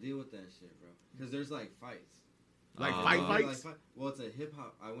don't want to deal with that shit, bro. Because there's like fights. Like Ah. fights. Well, it's a hip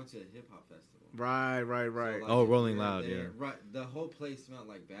hop. I went to a hip hop festival. Right. So, like, Oh, if Rolling you're Loud, there- yeah. Right. The whole place smelled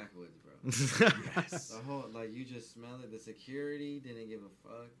like backwoods, bro. Yes. The whole like you just smell it. The security didn't give a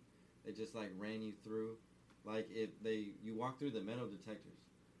fuck. They just like ran you through. Like you walk through the metal detectors,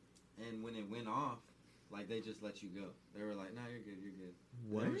 and when it went off, like they just let you go. They were like, "Nah, you're good, you're good."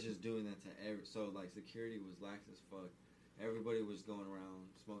 What? They were just doing that to so like security was lax as fuck. Everybody was going around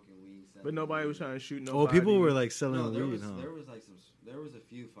smoking weed. But nobody was trying to shoot nobody. Oh, people were like selling No, there weed, was huh? there was a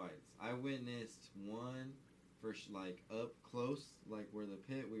few fights. I witnessed one for like up close, like where the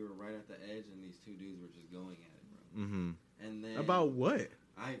pit. We were right at the edge, and these two dudes were just going at it, bro. Mm-hmm. And then About what?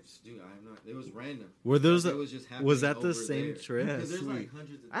 I'm not. It was random. Were those? Like, it was just happening Was that the over same there. trip? Yeah. Because there's Sweet. like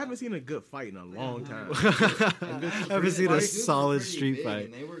hundreds of. I haven't seen a good fight in a long time. And this I haven't seen a dudes were solid pretty street big, fight.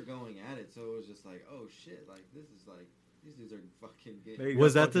 And they were going at it, so it was just like, oh shit, like this is like these dudes are fucking getting. They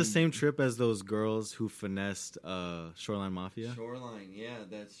Was got that the fucking- same trip as those girls who finessed Shoreline Mafia? Shoreline, yeah,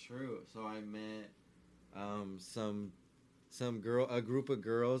 that's true. So I met a group of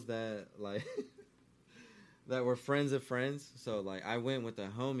girls that like that were friends of friends. So like I went with a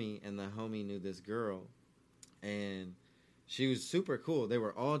homie, and the homie knew this girl, and she was super cool. They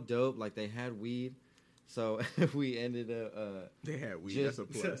were all dope. Like they had weed. So we ended up. They had weed. Just-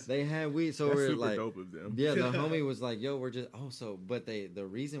 That's a plus. They had weed. So That's we're super like, dope of them. yeah, the homie was like, "Yo, we're just but the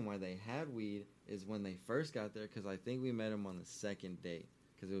reason why they had weed is when they first got there, because I think we met him on the second day,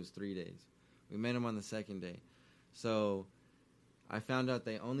 because it was 3 days. We met him on the second day, so I found out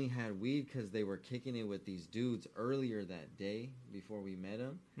they only had weed because they were kicking it with these dudes earlier that day before we met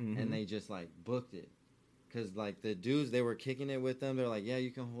him, Mhm. and they just like booked it, because like the dudes they were kicking it with them, they're like, yeah,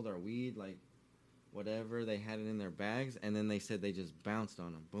 you can hold our weed, like whatever. They had it in their bags, and then they said they just bounced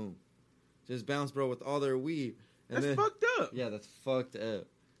on them. Boom. Just bounced, bro, with all their weed. And That's then, fucked up. Yeah, that's fucked up.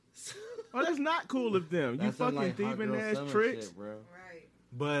 Oh, that's not cool of them. You That's some, fucking like, hot thieving girl ass summer tricks. shit, bro. Right.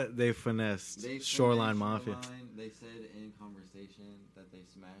 But they finessed They Shoreline finished Mafia. Shoreline. They said in conversation that they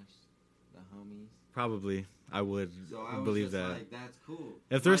smashed the homies. Probably, I would So I was believe just that. like, that's cool.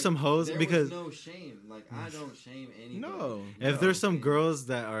 If there's Like, some hoes, there because was no shame. Like I don't shame anybody. No. if there's some Okay. girls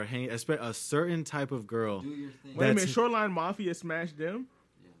that are hanging, a certain type of girl Do your thing. Wait a minute, That's- Shoreline Mafia smashed them?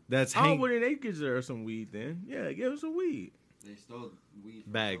 that's Oh, hanging. well, then they deserve some weed then. Yeah, give us some weed. They stole weed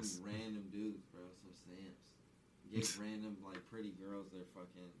from Bags. some random dudes, bro. Some stamps. Gave random like pretty girls their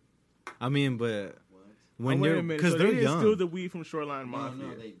fucking I mean, but what? when oh, wait you're a minute. because So they're they didn't young. steal the weed from Shoreline No, Mafia.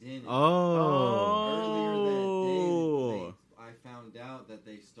 no, they didn't. Oh. Earlier that day, I found out that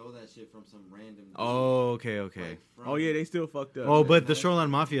they stole that shit from some random dude. Oh, okay, okay. Like, from- Oh, yeah, they still fucked up. Oh, they but the smashed-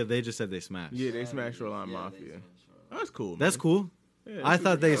 Shoreline Mafia, they just said they smashed. Yeah, they smashed Shoreline they Mafia. smashed Shoreline That's cool. That's man. cool. Yeah, I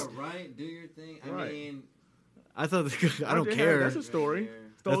thought they. Yeah, right. Do your thing. I Right. mean, I thought I don't did care. That's a story. Right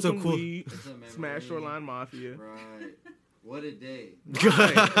Stole That's so some cool. weed, It's a memory. smash Shoreline Mafia. Right. What a day.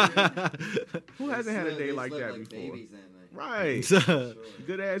 Who hasn't had a day They like slept that like before? babies that night. Right. Sure.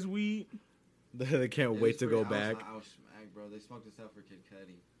 Good ass weed. They can't It wait was to pretty- go back. I was smacked, bro. They smoked us out for Kid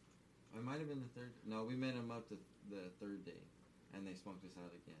Cudi. It might have been the third. No, we met him up the third day, and they smoked us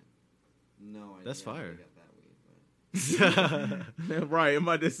out again. No idea. That's how they fire. got that weed, but Right. I'm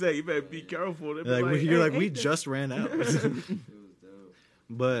about to say, you better be careful. They'll be Like, you're "Hey, like, we ain't that-" just ran out. it was dope.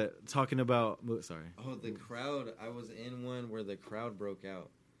 But talking about, sorry. Oh, the crowd! I was in one where the crowd broke out,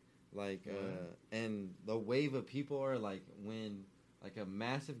 like, and the wave of people are like when like a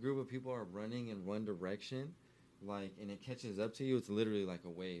massive group of people are running in one direction, like, and it catches up to you. It's literally like a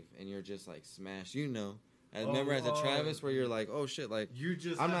wave, and you're just like smashed. You know, I remember as a Travis where you're like, oh shit, like You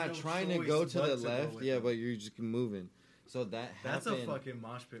just I'm not trying to go to the left, but you're just moving. So that happened.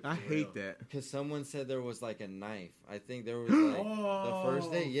 mosh pit. I hate that. Because someone said there was like a knife. I think there was like the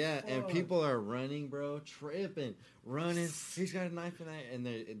first day, and people are running, bro, tripping, running. He's got a knife in that,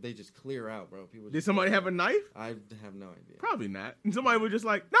 and they just clear out, bro. People. Did somebody have a knife? I have no idea. Probably not. Somebody was just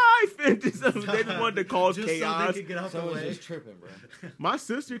like, knife! And just, they just wanted to cause chaos. Someone's just tripping, bro. My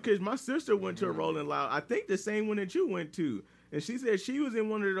sister went to a Rolling Loud. I think the same one that you went to. And she said she was in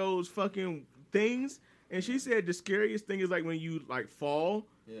one of those fucking things. And she said the scariest thing is like when you like fall.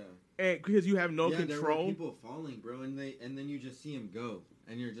 Yeah. And because you have no There were control. people falling, bro, and then you just see them go,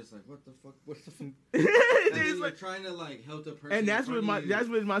 and you're just like, what the fuck? What the fuck? And It's then you're like- trying to like help the person. and that's in what front my of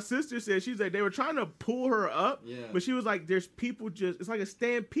you. my sister said. She's like they were trying to pull her up, Yeah. but she was like, "There's people just it's like a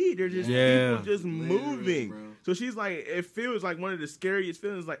stampede. There's just Yeah. people just Literally, moving." bro. So she's like, it feels like one of the scariest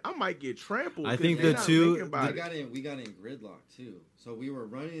feelings. Like I might get trampled. I 'cause think they're the not two- thinking about We it. got in gridlock too. So we were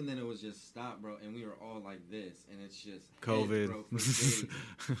running, and then it was just stop, bro, and we were all like this, and it's just COVID. heads,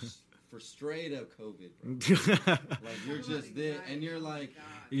 bro, for straight up COVID, bro. Like you're just there, and you're like,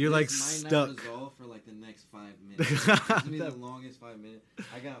 You're like this might stuck. not resolve for like the next 5 minutes. It's gonna be the longest 5 minutes.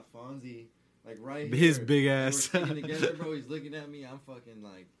 I got Fonzie like right here. His big And ass. We're sticking together, bro. He's looking at me. I'm fucking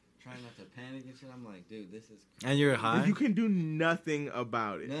like trying not to panic and shit. I'm like, dude, this is And you're high? You can do nothing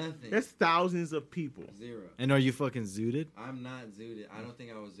about it. nothing. There's thousands of people. Zero. And are you fucking zooted? I'm not zooted. I don't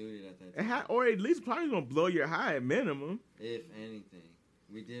think I was zooted at that It time. or at least probably gonna blow your high at minimum. If anything,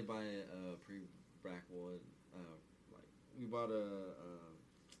 we did buy a pre-backwood. Like we bought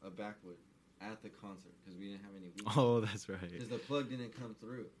a backwood at the concert because we didn't have any weed. Oh, that's right. Because the plug didn't come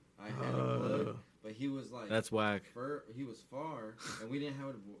through. I had a plug, but he was like That's whack. he was far, and we didn't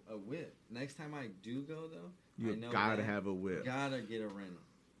have a whip. Next time I do go though, You I know gotta that have a whip. Gotta get a rental.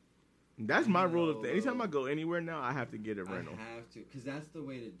 That's my rule of No. thing. Anytime I go anywhere now, I have to get a rental. I have to, because that's the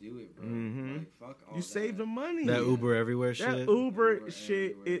way to do it, bro. Mhm. Like fuck all You that. save the money. That Uber everywhere That shit. Uber Uber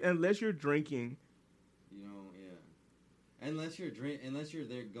shit, everywhere. unless you're drinking. You know, yeah. Unless you're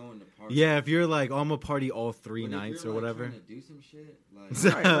there going to party. Yeah, if you're like, oh, I'm gonna party all 3 But if nights you're, or like, whatever. Trying to do some shit,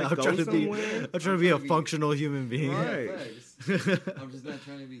 like, Right, like, I'm go trying to be. somewhere. I'm trying to be a functional human being. Right. yeah, facts. I'm just not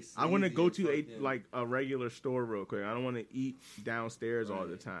trying to be. I want to sleazy go and to a fucking- like a regular store real quick. I don't want to eat downstairs all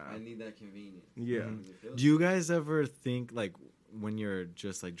the Right. I time. need that convenience. Yeah. Because it feels Do you guys ever think like when you're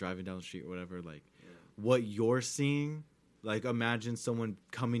just like driving down the street or whatever, like Yeah. what you're seeing? Like imagine someone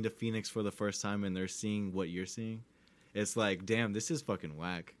coming to Phoenix for the first time and they're seeing what you're seeing. It's like, damn, this is fucking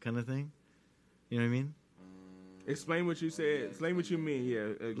whack, kind of thing. You know what I mean? Explain what you said. Explain what you mean.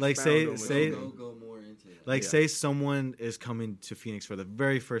 Yeah. Like, expound on what say- you mean. Go more into that. Like, Yeah. say someone is coming to Phoenix for the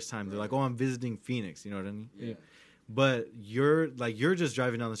very first time. They're like, "Oh, I'm visiting Phoenix." You know what I mean? Yeah. But you're just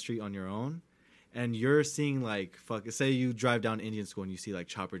driving down the street on your own, and you're seeing like say you drive down Indian School and you see like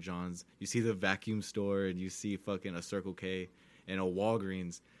Chopper John's, you see the vacuum store, and you see fucking a Circle K and a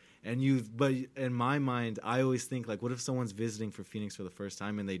Walgreens, but in my mind, I always think like, what if someone's visiting for Phoenix for the first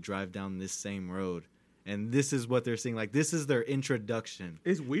time and they drive down this same road, and this is what they're seeing, like this is their introduction.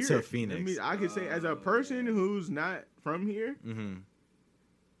 It's weird. to Phoenix. I mean, I could say as a person who's not from here, Mm-hmm.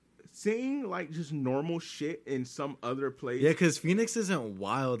 seeing like just normal shit in some other place. Yeah, because Phoenix isn't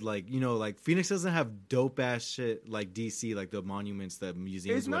wild. Like, you know, like Phoenix doesn't have dope ass shit like DC, like the monuments, the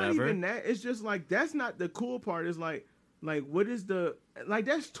museums, it's not whatever. even that. It's just like that's not the cool part. It's like what is the like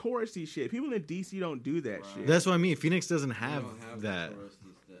that's touristy shit. People in DC don't do that Right. shit. That's what I mean. Phoenix doesn't We have don't have that. the touristy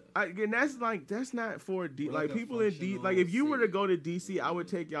stuff. And that's not for We're like like a people in D. functional Like if you were to city. go to DC, I would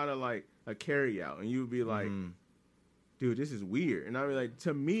take y'all to like a carry out, and you would be like, Mhm. dude, this is weird. And I mean, like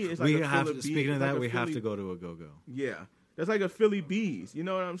to me, it's like We a have Philly to, speaking of it's that, like a we have Philly- to go to a go-go. Yeah, that's like a Philly Bees. You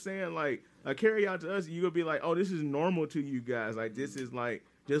know what I'm saying? Like a carry out to us, you would be like, oh, this is normal to you guys. Like this is like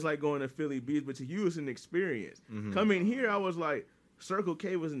just like going to Philly Beach. But to you, it's an experience. Mhm. Coming here, I was like, Circle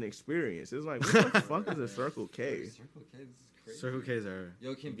K was an experience. It's like, what the fuck is a Circle K? Circle K, this is crazy. Circle K's are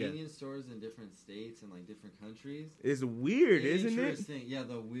Yo, convenience stores in different states and like different countries. It's weird, isn't it? Interesting. Yeah,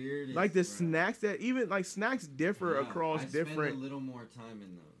 the weirdest. Like the bro. snacks that even like snacks differ Yeah, across I spend different. a little more time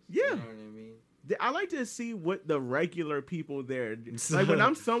in those. Yeah. You know what I mean? I like to see what the regular people there do. Like when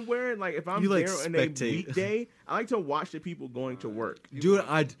I'm somewhere, like if I'm You, like, there on a spectate. weekday, I like to watch the people going to work. dude.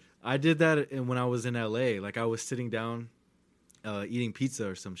 I did that when I was in LA. Like I was sitting down, eating pizza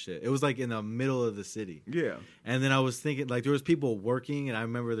or some shit. It was like in the middle of the city. Yeah, And then I was thinking, like, there was people working, and I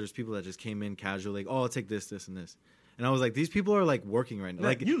remember there's people that just came in casually, like, oh, I'll take this, this, and this. And I was like, these people are like working right now.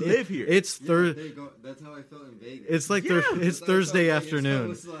 Like you live here. It's Yeah, Thursday. there you go. That's how I felt in Vegas. It's like Yeah. it's That's how I Thursday felt in Vegas. afternoon. I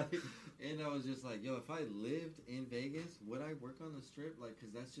was like, and I was just like, yo, if I lived in Vegas, would I work on the strip? Like,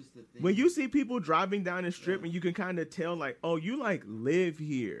 because that's just the thing. when you see people driving down the strip and you can kind of tell, like, oh, you like live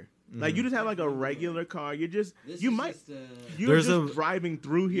here. Like you just have like a regular car. You're just This you is might just, you're There's just a- driving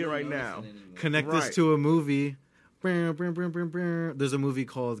through you here don't right notice now. it anymore. Connect Right. this to a movie. There's a movie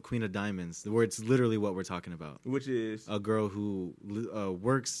called Queen of Diamonds, where it's literally what we're talking about. Which is A girl who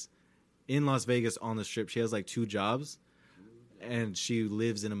works in Las Vegas on the strip. She has like 2 jobs, and she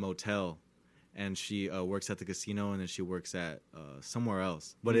lives in a motel, and she works at the casino, and then she works at somewhere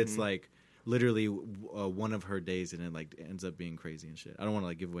else. But it's like literally one of her days, and it like ends up being crazy and shit. I don't want to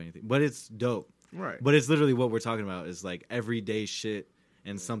like give away anything, but it's dope. right. But it's literally what we're talking about is like everyday shit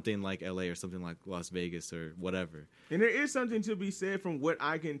and something like LA or something like Las Vegas or whatever. And there is something to be said from what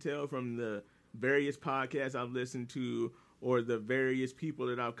I can tell from the various podcasts I've listened to or the various people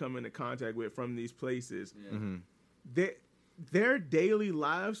that I've come into contact with from these places. Yeah. They, their daily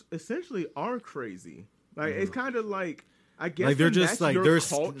lives essentially are crazy. Like it's kind of like I guess Like they're when just that's like your their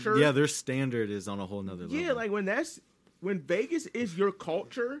culture. their standard is on a whole nother level. Yeah, like when Vegas is your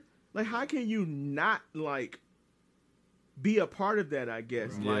culture, like how can you not like be a part of that, I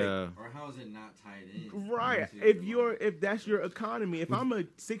guess. Right. Like Yeah. Or how is it not tied in? right. into If that's your economy, if I'm a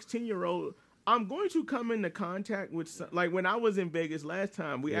 16-year-old, I'm going to come into contact with like when I was in Vegas last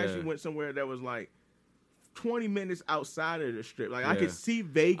time, we Yeah. actually went somewhere that was like 20 minutes outside of the strip. Like I Yeah. could see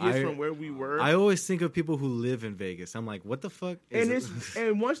Vegas I- from where we were. I always think of people who live in Vegas. I'm like, what the fuck? and Is it's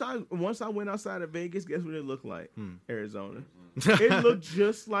and once I went outside of Vegas, guess what it looked like? Hmm. Arizona. It looked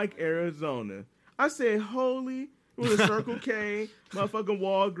just like Arizona. I said, holy. It was a Circle K, motherfucking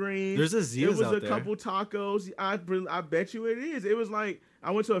Walgreens. There's a It Zia's was out a there. couple tacos. I bet you it is. It was like I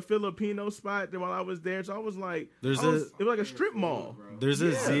went to a Filipino spot while I was there, so I was like, it was like a strip mall. There's a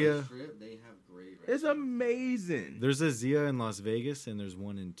Yeah. Zia. Strip, they have great It's restaurants. amazing. There's a Zia in Las Vegas, and there's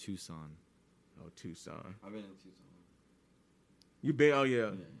one in Tucson. Oh, Tucson. I've been in Tucson. You been? Oh yeah,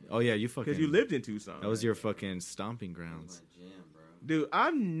 Yeah. Oh yeah, you fucking. because you lived in Tucson. That was your fucking stomping That grounds. was my jam, bro. Dude,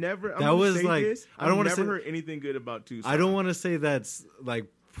 I've never. That gonna was say like- this, I don't I've wanna never say- heard anything good about Tucson. I don't want to say that's like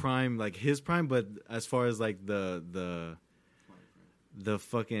prime, like his prime, but as far as like the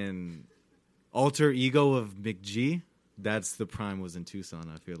fucking alter ego of McG, that's the prime was in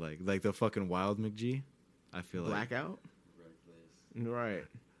Tucson. I feel like the fucking wild McG. I feel like Blackout. Right place. Right.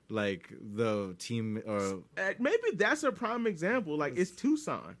 like the team or Maybe that's a prime example. Like it's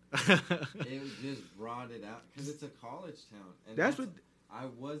Tucson. It just brought it out because it's a college town. And That's what. I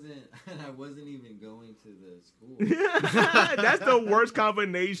wasn't even going to the school. That's the worst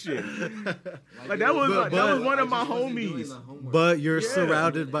combination. Like, that was- that was one of I my just wasn't doing homies. the homework. but you're Yeah.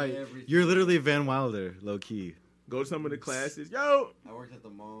 surrounded by Everything. you're literally Van Wilder, low key. Go to some of the classes, yo. I worked at the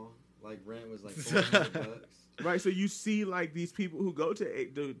mall. Like rent was like $400. Right, so you see like these people who go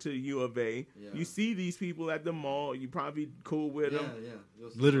to U of A. Yeah. You see these people at the mall. You probably cool with Yeah, them. yeah.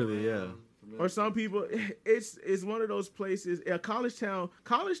 You'll see Literally, around, yeah. familiar Or some with- people, it's one of those places. A college town.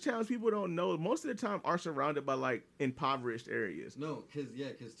 College towns, people don't know. Most of the time, are surrounded by like impoverished areas. No,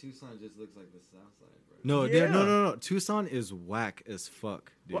 because Tucson just looks like the South Side, bro. No, Yeah. no. Tucson is whack as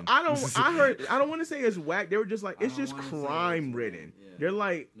fuck, dude. Well, I don't want to say it's whack. They were just like I it's don't just wanna say it's crime whack, ridden. yeah. They're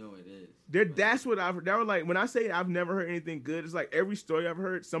like No, it is. that's what I've heard. They were like when I say I've never heard anything good. It's like every story I've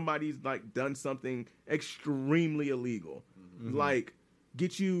heard, somebody's like done something extremely illegal, Mhm. like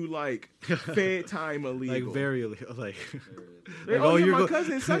get you like fed time illegal. like very like There it is. Like, like, oh, yeah, you're my go-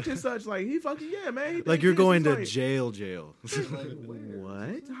 cousin such and such. Like he fucking man. He like did you're this. going It's to like, jail. Like, where?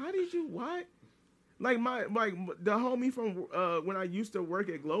 What? How did you what? Like the homie from when I used to work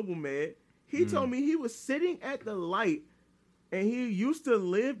at Global Med, he told me he was sitting at the light, and he used to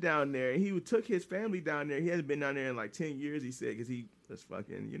live down there. And he took his family down there. He hasn't been down there in like 10 years. He said because he was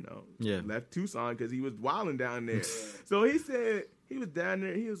fucking Yeah. left Tucson because he was wilding down there. So he said he was down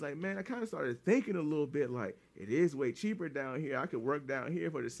there. He was like, man, I kind of started thinking a little bit like, it is way cheaper down here. I could work down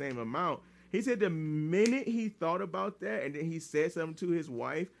here for the same amount. He said the minute he thought about that and then he said something to his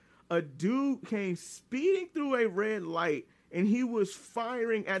wife, a dude came speeding through a red light and he was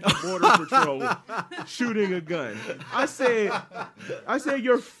firing at the border patrol, shooting a gun. I said,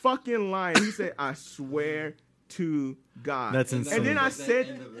 you're fucking lying. He said, I swear to God. That's insane. And then I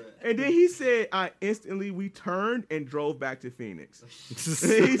said, and then he said, we turned and drove back to Phoenix.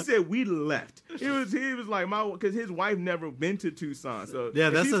 He said we left. He was like because his wife never been to Tucson, so yeah,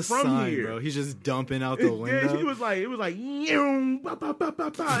 that's he's a from sign, here. bro. He's just dumping out the window. Yeah, it was like, yoom, ba, ba, ba,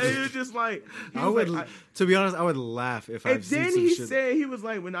 ba, ba. It was just like, to be honest, I would laugh if I. And then he said he was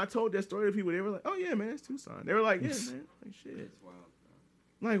like, when I told that story to people, they were like, oh yeah, man, it's Tucson. They were like, yeah, man, like shit. It's wild,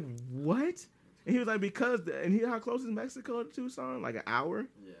 bro. Like what? And he was like, how close is Mexico to Tucson? Like an hour?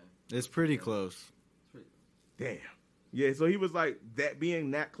 Yeah. It's pretty close. Damn. Yeah, so he was like, that being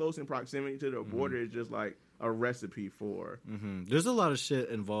that close in proximity to the border is just like a recipe for. Mm-hmm. There's a lot of shit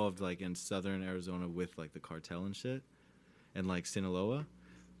involved, like in southern Arizona with like the cartel and shit, and like Sinaloa,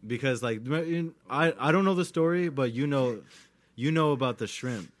 because like I don't know the story, but you know about the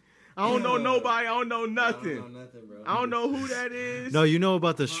shrimp. I don't know nobody. I don't know nothing. I don't know nothing, bro. I don't know who that is. No, you know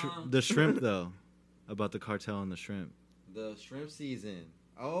about the shrimp though, about the cartel and the shrimp. The shrimp season.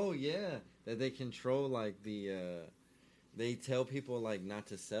 Oh yeah, that they control like they tell people like not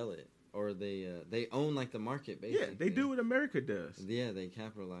to sell it, or they own like the market basically. Yeah, they do what America does. Yeah, they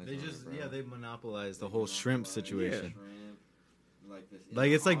capitalize. They on just it, bro. they monopolize the whole shrimp situation. Shrimp, like this.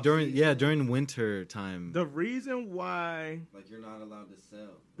 Like it's like during winter time. The reason why like you're not allowed to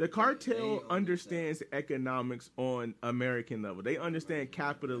sell. the They cartel only understands economics on American level. They understand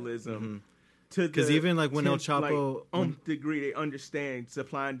capitalism to Because the even like when El 10th, Chapo, degree, they understand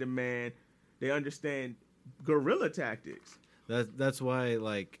supply and demand. They understand guerrilla tactics. that's why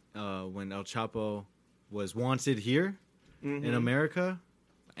like when El Chapo was wanted here in America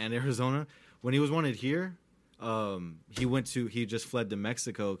and Arizona, when he was wanted here, he just fled to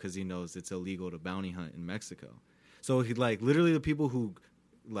Mexico because he knows it's illegal to bounty hunt in Mexico. So he like literally the people who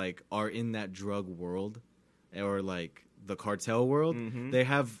like are in that drug world or like the cartel world,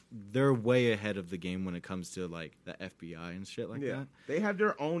 they're way ahead of the game when it comes to like the FBI and shit like that. They have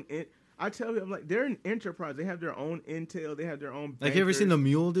their own. I tell you, I'm like, they're an enterprise. They have their own intel. They have their own. Like, you ever seen The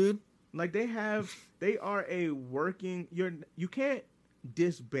Mule, dude? Like they are a working. You can't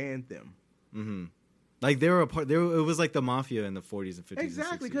disband them. Mm-hmm. Like they were a part. It was like the mafia in the 40s and 50s.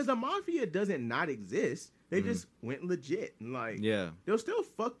 Exactly, because the mafia doesn't not exist. They just went legit. Like, they'll still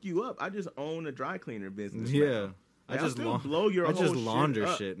fuck you up. I just own a dry cleaner business. Yeah, now. I just blow your I whole just launder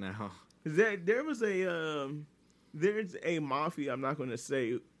shit, shit now. There was there's a mafia. I'm not going to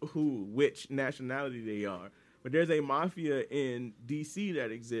say which nationality they are, but there's a mafia in DC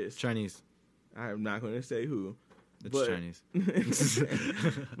that exists. Chinese. I'm not going to say who. It's Chinese.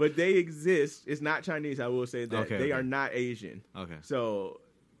 But they exist. It's not Chinese. I will say that. Okay, they are not Asian. Okay. So,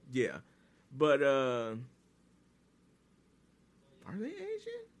 yeah. But, are they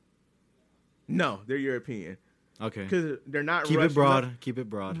Asian? No, they're European. Okay. Because they're not Keep Russian. it broad. Keep it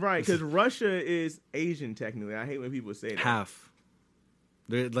broad. Right, because Russia is Asian, technically. I hate when people say that. Half.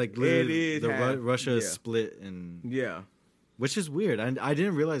 They're like literally, it is half. Russia is Yeah. split and Yeah. which is weird. I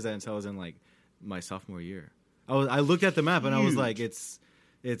didn't realize that until I was in like my sophomore year. I looked at the map and I was like, it's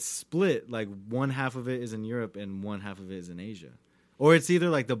split. Like one half of it is in Europe and one half of it is in Asia, or it's either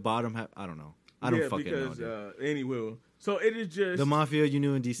like the bottom half. I don't know. I don't fucking know. Dude. Anyway, so it is just the mafia you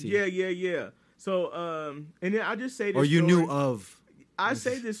knew in DC. Yeah. So and then I just say this. Or you story. knew of. I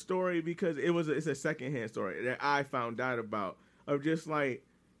say this story because it's a secondhand story that I found out about. Of just like,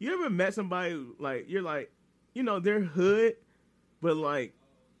 you ever met somebody like you're like, they're hood, but like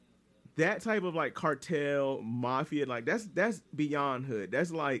that type of like cartel mafia, like that's beyond hood.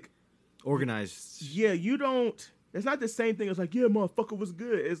 That's like Organized. Yeah, you don't. It's not the same thing as like, yeah, motherfucker was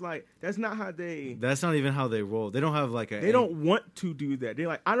good. It's like that's not how they. That's not even how they roll. They don't have like a. They don't want to do that. They're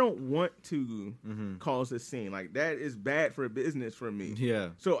like, I don't want to cause a scene. Like that is bad for business for me. Yeah.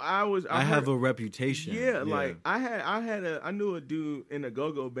 So I have a reputation. Yeah, like I knew a dude in a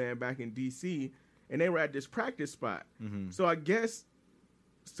go-go band back in DC, and they were at this practice spot. So I guess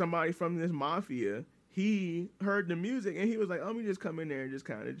somebody from this mafia, he heard the music and he was like, let me just come in there and just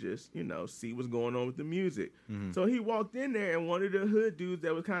kind of see what's going on with the music. So he walked in there, and one of the hood dudes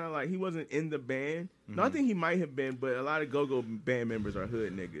that was kind of like, he wasn't in the band. No, I think he might have been, but a lot of go-go band members are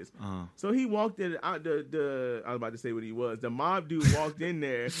hood niggas. So he walked in, I was about to say what he was. The mob dude walked in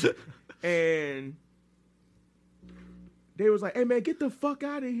there and they was like, hey man, get the fuck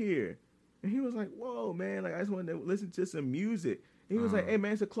out of here. And he was like, whoa man, like I just wanted to listen to some music. He was like, "Hey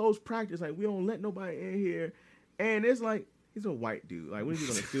man, it's a closed practice. Like we don't let nobody in here." And it's like he's a white dude. Like when is he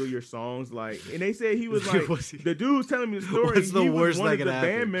gonna steal your songs? Like, and they said he was like the dude was telling me the story. What's the he worst was one that of could the happen?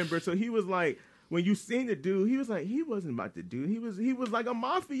 band members, so he was like. When you seen the dude, he was like he wasn't about to do. He was like a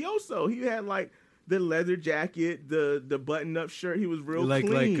mafioso. He had like the leather jacket, the button up shirt. He was real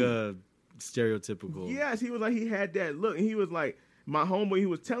clean. like stereotypical. Yes, he was like he had that look. And he was like my homeboy. He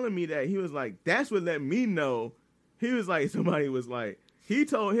was telling me that he was like that's what let me know. He was like somebody was like he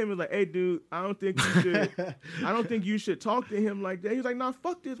told him was like, hey dude, I don't think you should talk to him like that. He was like, nah,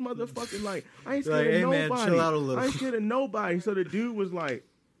 fuck this motherfucker. Like I ain't scared of hey, nobody. man, chill out a little. I ain't scared of nobody. So the dude was like,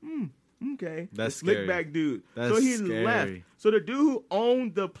 okay. That's slick scary. back dude. That's so he scary. left. So the dude who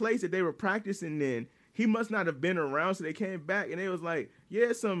owned the place that they were practicing in, he must not have been around. So they came back and they was like,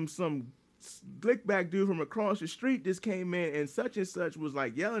 yeah, some slick back dude from across the street just came in and such was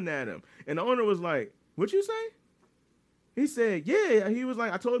like yelling at him. And the owner was like, "What you say?" He said, "Yeah." He was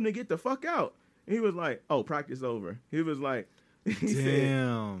like, "I told him to get the fuck out." And he was like, "Oh, practice over." He was like, he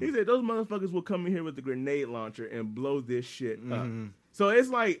Damn. said those motherfuckers will come in here with the grenade launcher and blow this shit up. Mm-hmm. So it's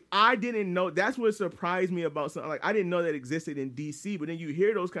like I didn't know. That's what surprised me about something. Like I didn't know that existed in DC. But then you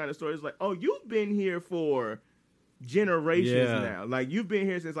hear those kind of stories, like, oh, you've been here for generations now. Like you've been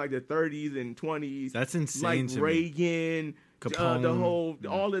here since like the 30s and 20s. That's insane. Like to me. Reagan, Capone. the whole,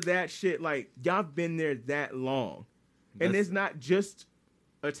 all of that shit. Like y'all been there that long, and it's not just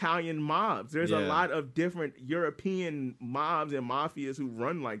Italian mobs. There's a lot of different European mobs and mafias who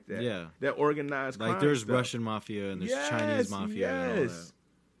run like that. Yeah. That organize crime. Like there's stuff. Russian mafia and there's Chinese mafia and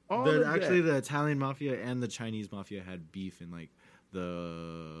all All that. of Actually, that. the Italian mafia and the Chinese mafia had beef in like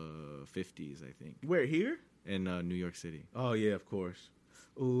the 50s, I think, Where here? in New York City. Oh yeah, of course.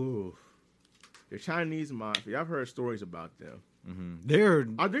 Ooh, the Chinese mafia. I've heard stories about them. They're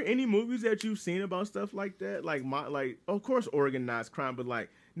Are there any movies that you've seen about stuff like that? Like of course, organized crime, but like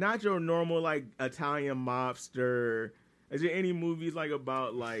not your normal like Italian mobster. Is there any movies like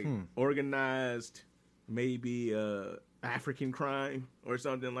about like organized, maybe African crime or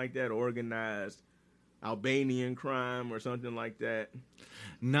something like that? Organized Albanian crime or something like that?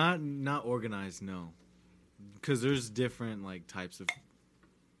 not organized, no, because there's different like types of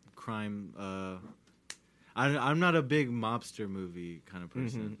crime. I'm not a big mobster movie kind of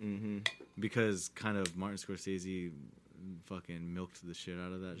person because kind of Martin Scorsese fucking milked the shit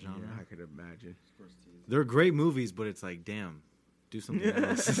out of that genre. Yeah, I could imagine. They're great movies, but it's like, damn, do something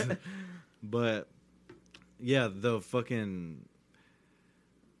else. But yeah, the fucking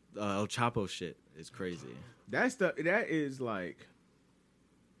El Chapo shit is crazy. That is like.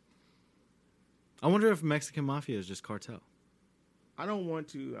 I wonder if Mexican mafia is just cartel. I don't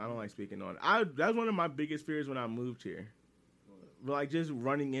like speaking on it. That's one of my biggest fears when I moved here. Like just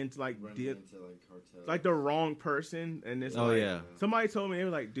running into like cartel. like the wrong person, and it's somebody told me, they were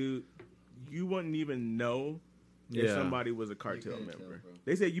like, dude, you wouldn't even know if somebody was a cartel member. Tell,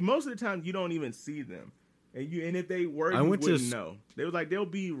 they said most of the time you don't even see them, and if they were, you wouldn't know. They was like they'll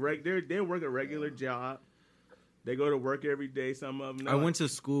work a regular job. They go to work every day. Some of them. I went to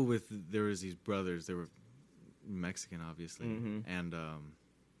school with there was these brothers. They were Mexican, obviously, and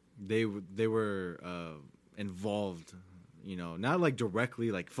they were involved. You know, not like directly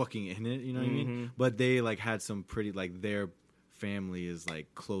like fucking in it. You know what I mean? But they like had some pretty like their family is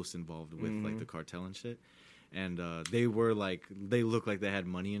like close involved with like the cartel and shit. And they were like they looked like they had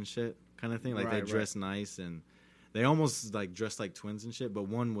money and shit kind of thing. Like they dressed nice and they almost like dressed like twins and shit. But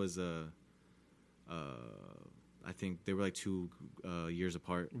one was I think they were like 2 years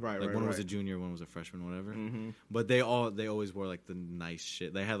apart. Like one was a junior, one was a freshman, whatever. But they always wore like the nice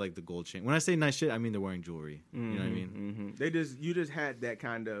shit. They had like the gold chain. When I say nice shit, I mean they're wearing jewelry. You know what I mean? You just had that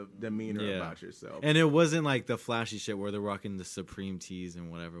kind of demeanor about yourself. And it wasn't like the flashy shit where they're rocking the Supreme tees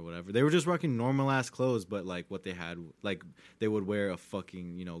and whatever. They were just rocking normal ass clothes, but like what they had, like they would wear a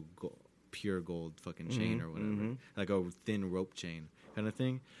fucking pure gold fucking chain or whatever, like a thin rope chain kind of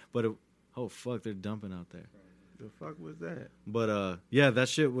thing. But oh fuck, they're dumping out there. The fuck was that? But yeah, that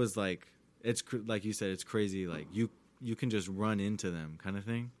shit was like it's like you said, it's crazy. Like you can just run into them, kind of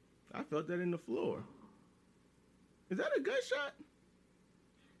thing. I felt that in the floor. Is that a gunshot?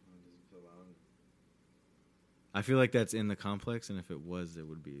 I feel like that's in the complex, and if it was, it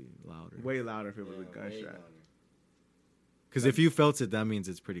would be louder. Way louder if it was a gunshot. Because if you felt it, that means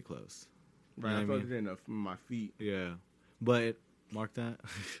it's pretty close. Right, I felt it in my feet. Yeah, but mark that.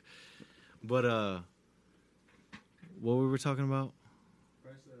 But what we were talking about?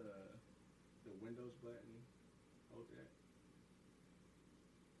 Press the Windows button. Hold that.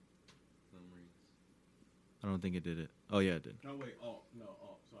 I don't think it did it. Oh yeah, it did. No wait, Alt. No,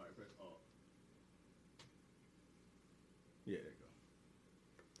 Alt. Sorry, press Alt. Yeah, there you go.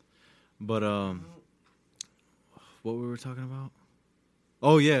 But what we were talking about?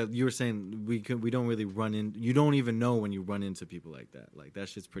 Oh yeah, you were saying we don't really run in. You don't even know when you run into people like that. Like that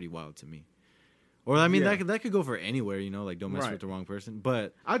shit's pretty wild to me. Or I mean, Yeah. that could go for anywhere, you know, like don't mess Right. with the wrong person.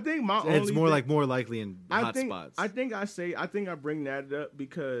 But I think my it's only more thing- like more likely in hot think, spots. I think I bring that up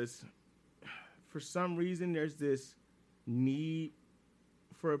because for some reason there's this need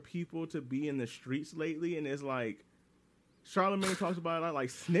for people to be in the streets lately, and it's like Charlamagne talks about it a lot, like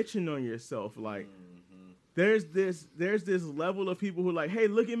snitching on yourself. Like there's this level of people who like, hey,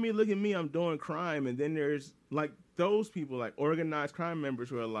 look at me, I'm doing crime, and then there's like those people like organized crime members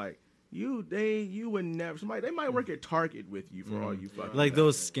who are like, you would never they might work at Target with you for all you fucking like know.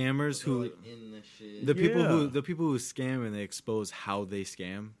 those scammers who Like in the shit. the people Yeah. who scam and they expose how they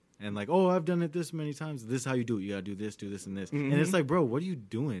scam and like, oh, I've done it this many times. This is how you do it. You gotta do this, and this. And it's like, bro, what are you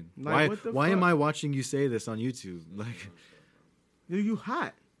doing? Like, what the why am fuck? I watching you say this on YouTube? Like, You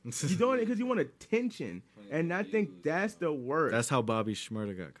hot. You doing it because you want attention, and I think that's the worst. that's how Bobby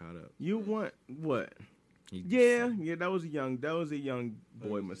Shmurda got caught up. You want what? He- Yeah, that was a young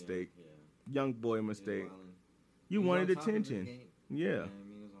boy mistake. Yeah. Young boy mistake. He You was wanted on top of his attention. game. Yeah. You know what I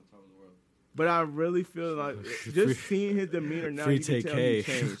mean? He was on top of the world. But I really feel like Free- just seeing his demeanor now, free you can tell he Tay-K.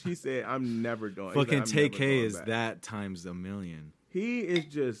 changed. He said, "I'm never doing." Fucking he's like, "I'm Tay never K going is back." that times a million. He is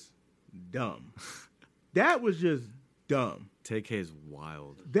just dumb. That was just dumb. Tay K is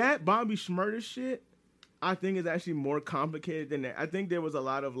wild. That Bobby Shmurda shit, I think is actually more complicated than that. I think there was a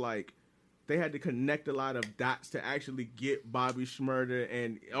lot of like, they had to connect a lot of dots to actually get Bobby Shmurda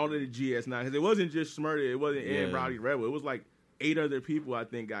and all of the GS9. Because it wasn't just Shmurda, it wasn't and Yeah. Rowdy Rebel. It was like 8 other people I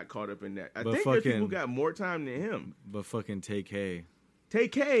think got caught up in that. I But think there's fucking- people who got more time than him. But fucking Tay K. Tay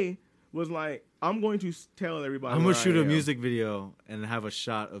K was like, I'm going to tell everybody. I'm gonna where I shoot a am. music video and have a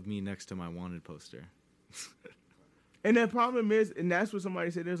shot of me next to my wanted poster. And the problem is, and that's what somebody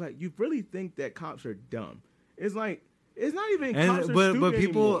said, it was like, you really think that cops are dumb. It's like, it's not even cops are but stupid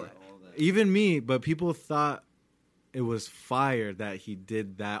people, anymore. All that. even me, but people thought it was fire that he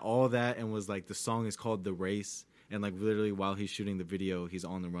did that, all that, and was like the song is called "The Race," and like literally while he's shooting the video, he's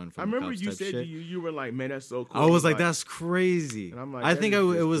on the run from. I the remember cops you type said shit. you were like, man, that's so cool. I was He's like, that's crazy. And I'm like, I that think is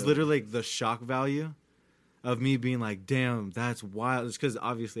it just was the- literally like the shock value of me being like, damn, that's wild. It's because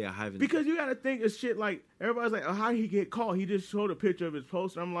obviously I haven't. because you got to think of shit like, everybody's like, oh, how did he get caught? He just showed a picture of his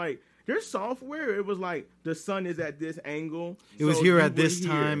poster. I'm like, there's software. It was like, the sun is at this angle. it was so here you at were this here.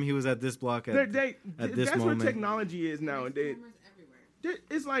 time. He was at this block at this that's moment. what technology is now. And There's cameras everywhere.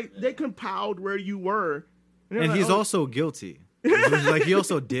 it's like, they compiled where you were. they're And like, he's oh, also guilty. Like he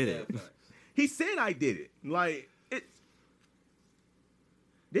also did Yeah, it. facts. he said I did it. Like, it's.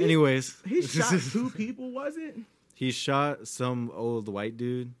 Did Anyways, he shot 2 people, was it? He shot some old white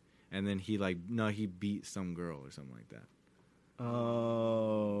dude, and then he beat some girl or something like that.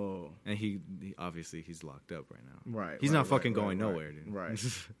 Oh. And he obviously he's locked up right now. Right. He's right, not fucking right, going right, nowhere, dude. Right.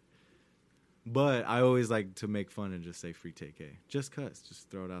 But I always like to make fun and just say free Tay K. Just cuss, just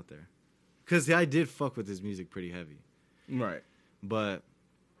throw it out there. Cause I did fuck with his music pretty heavy. Right. But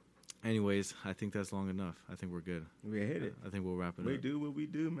anyways, I think that's long enough. I think we're good. We hit it. I think we'll wrap it We up. do what we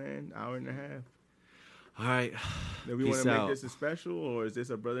do, man. Hour and a half. All right. Do we Peace want to out. make this a special, or is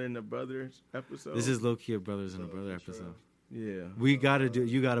this a brother and a brothers episode? This is low key a brothers and a So, brother intro. episode. Yeah. We gotta do.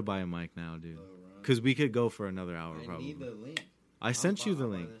 You gotta buy a mic now, dude. So, Ron, Cause we could go for another hour I probably. need the link. I sent you the I'll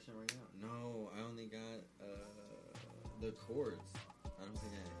buy link. that shit right now. No, I only got the chords. I don't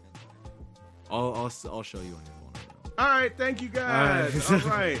think I have I'll show you on your phone right All right. Thank you guys. All right. All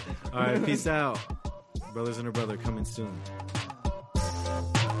right. now. All right, peace out, brothers and a brother coming soon.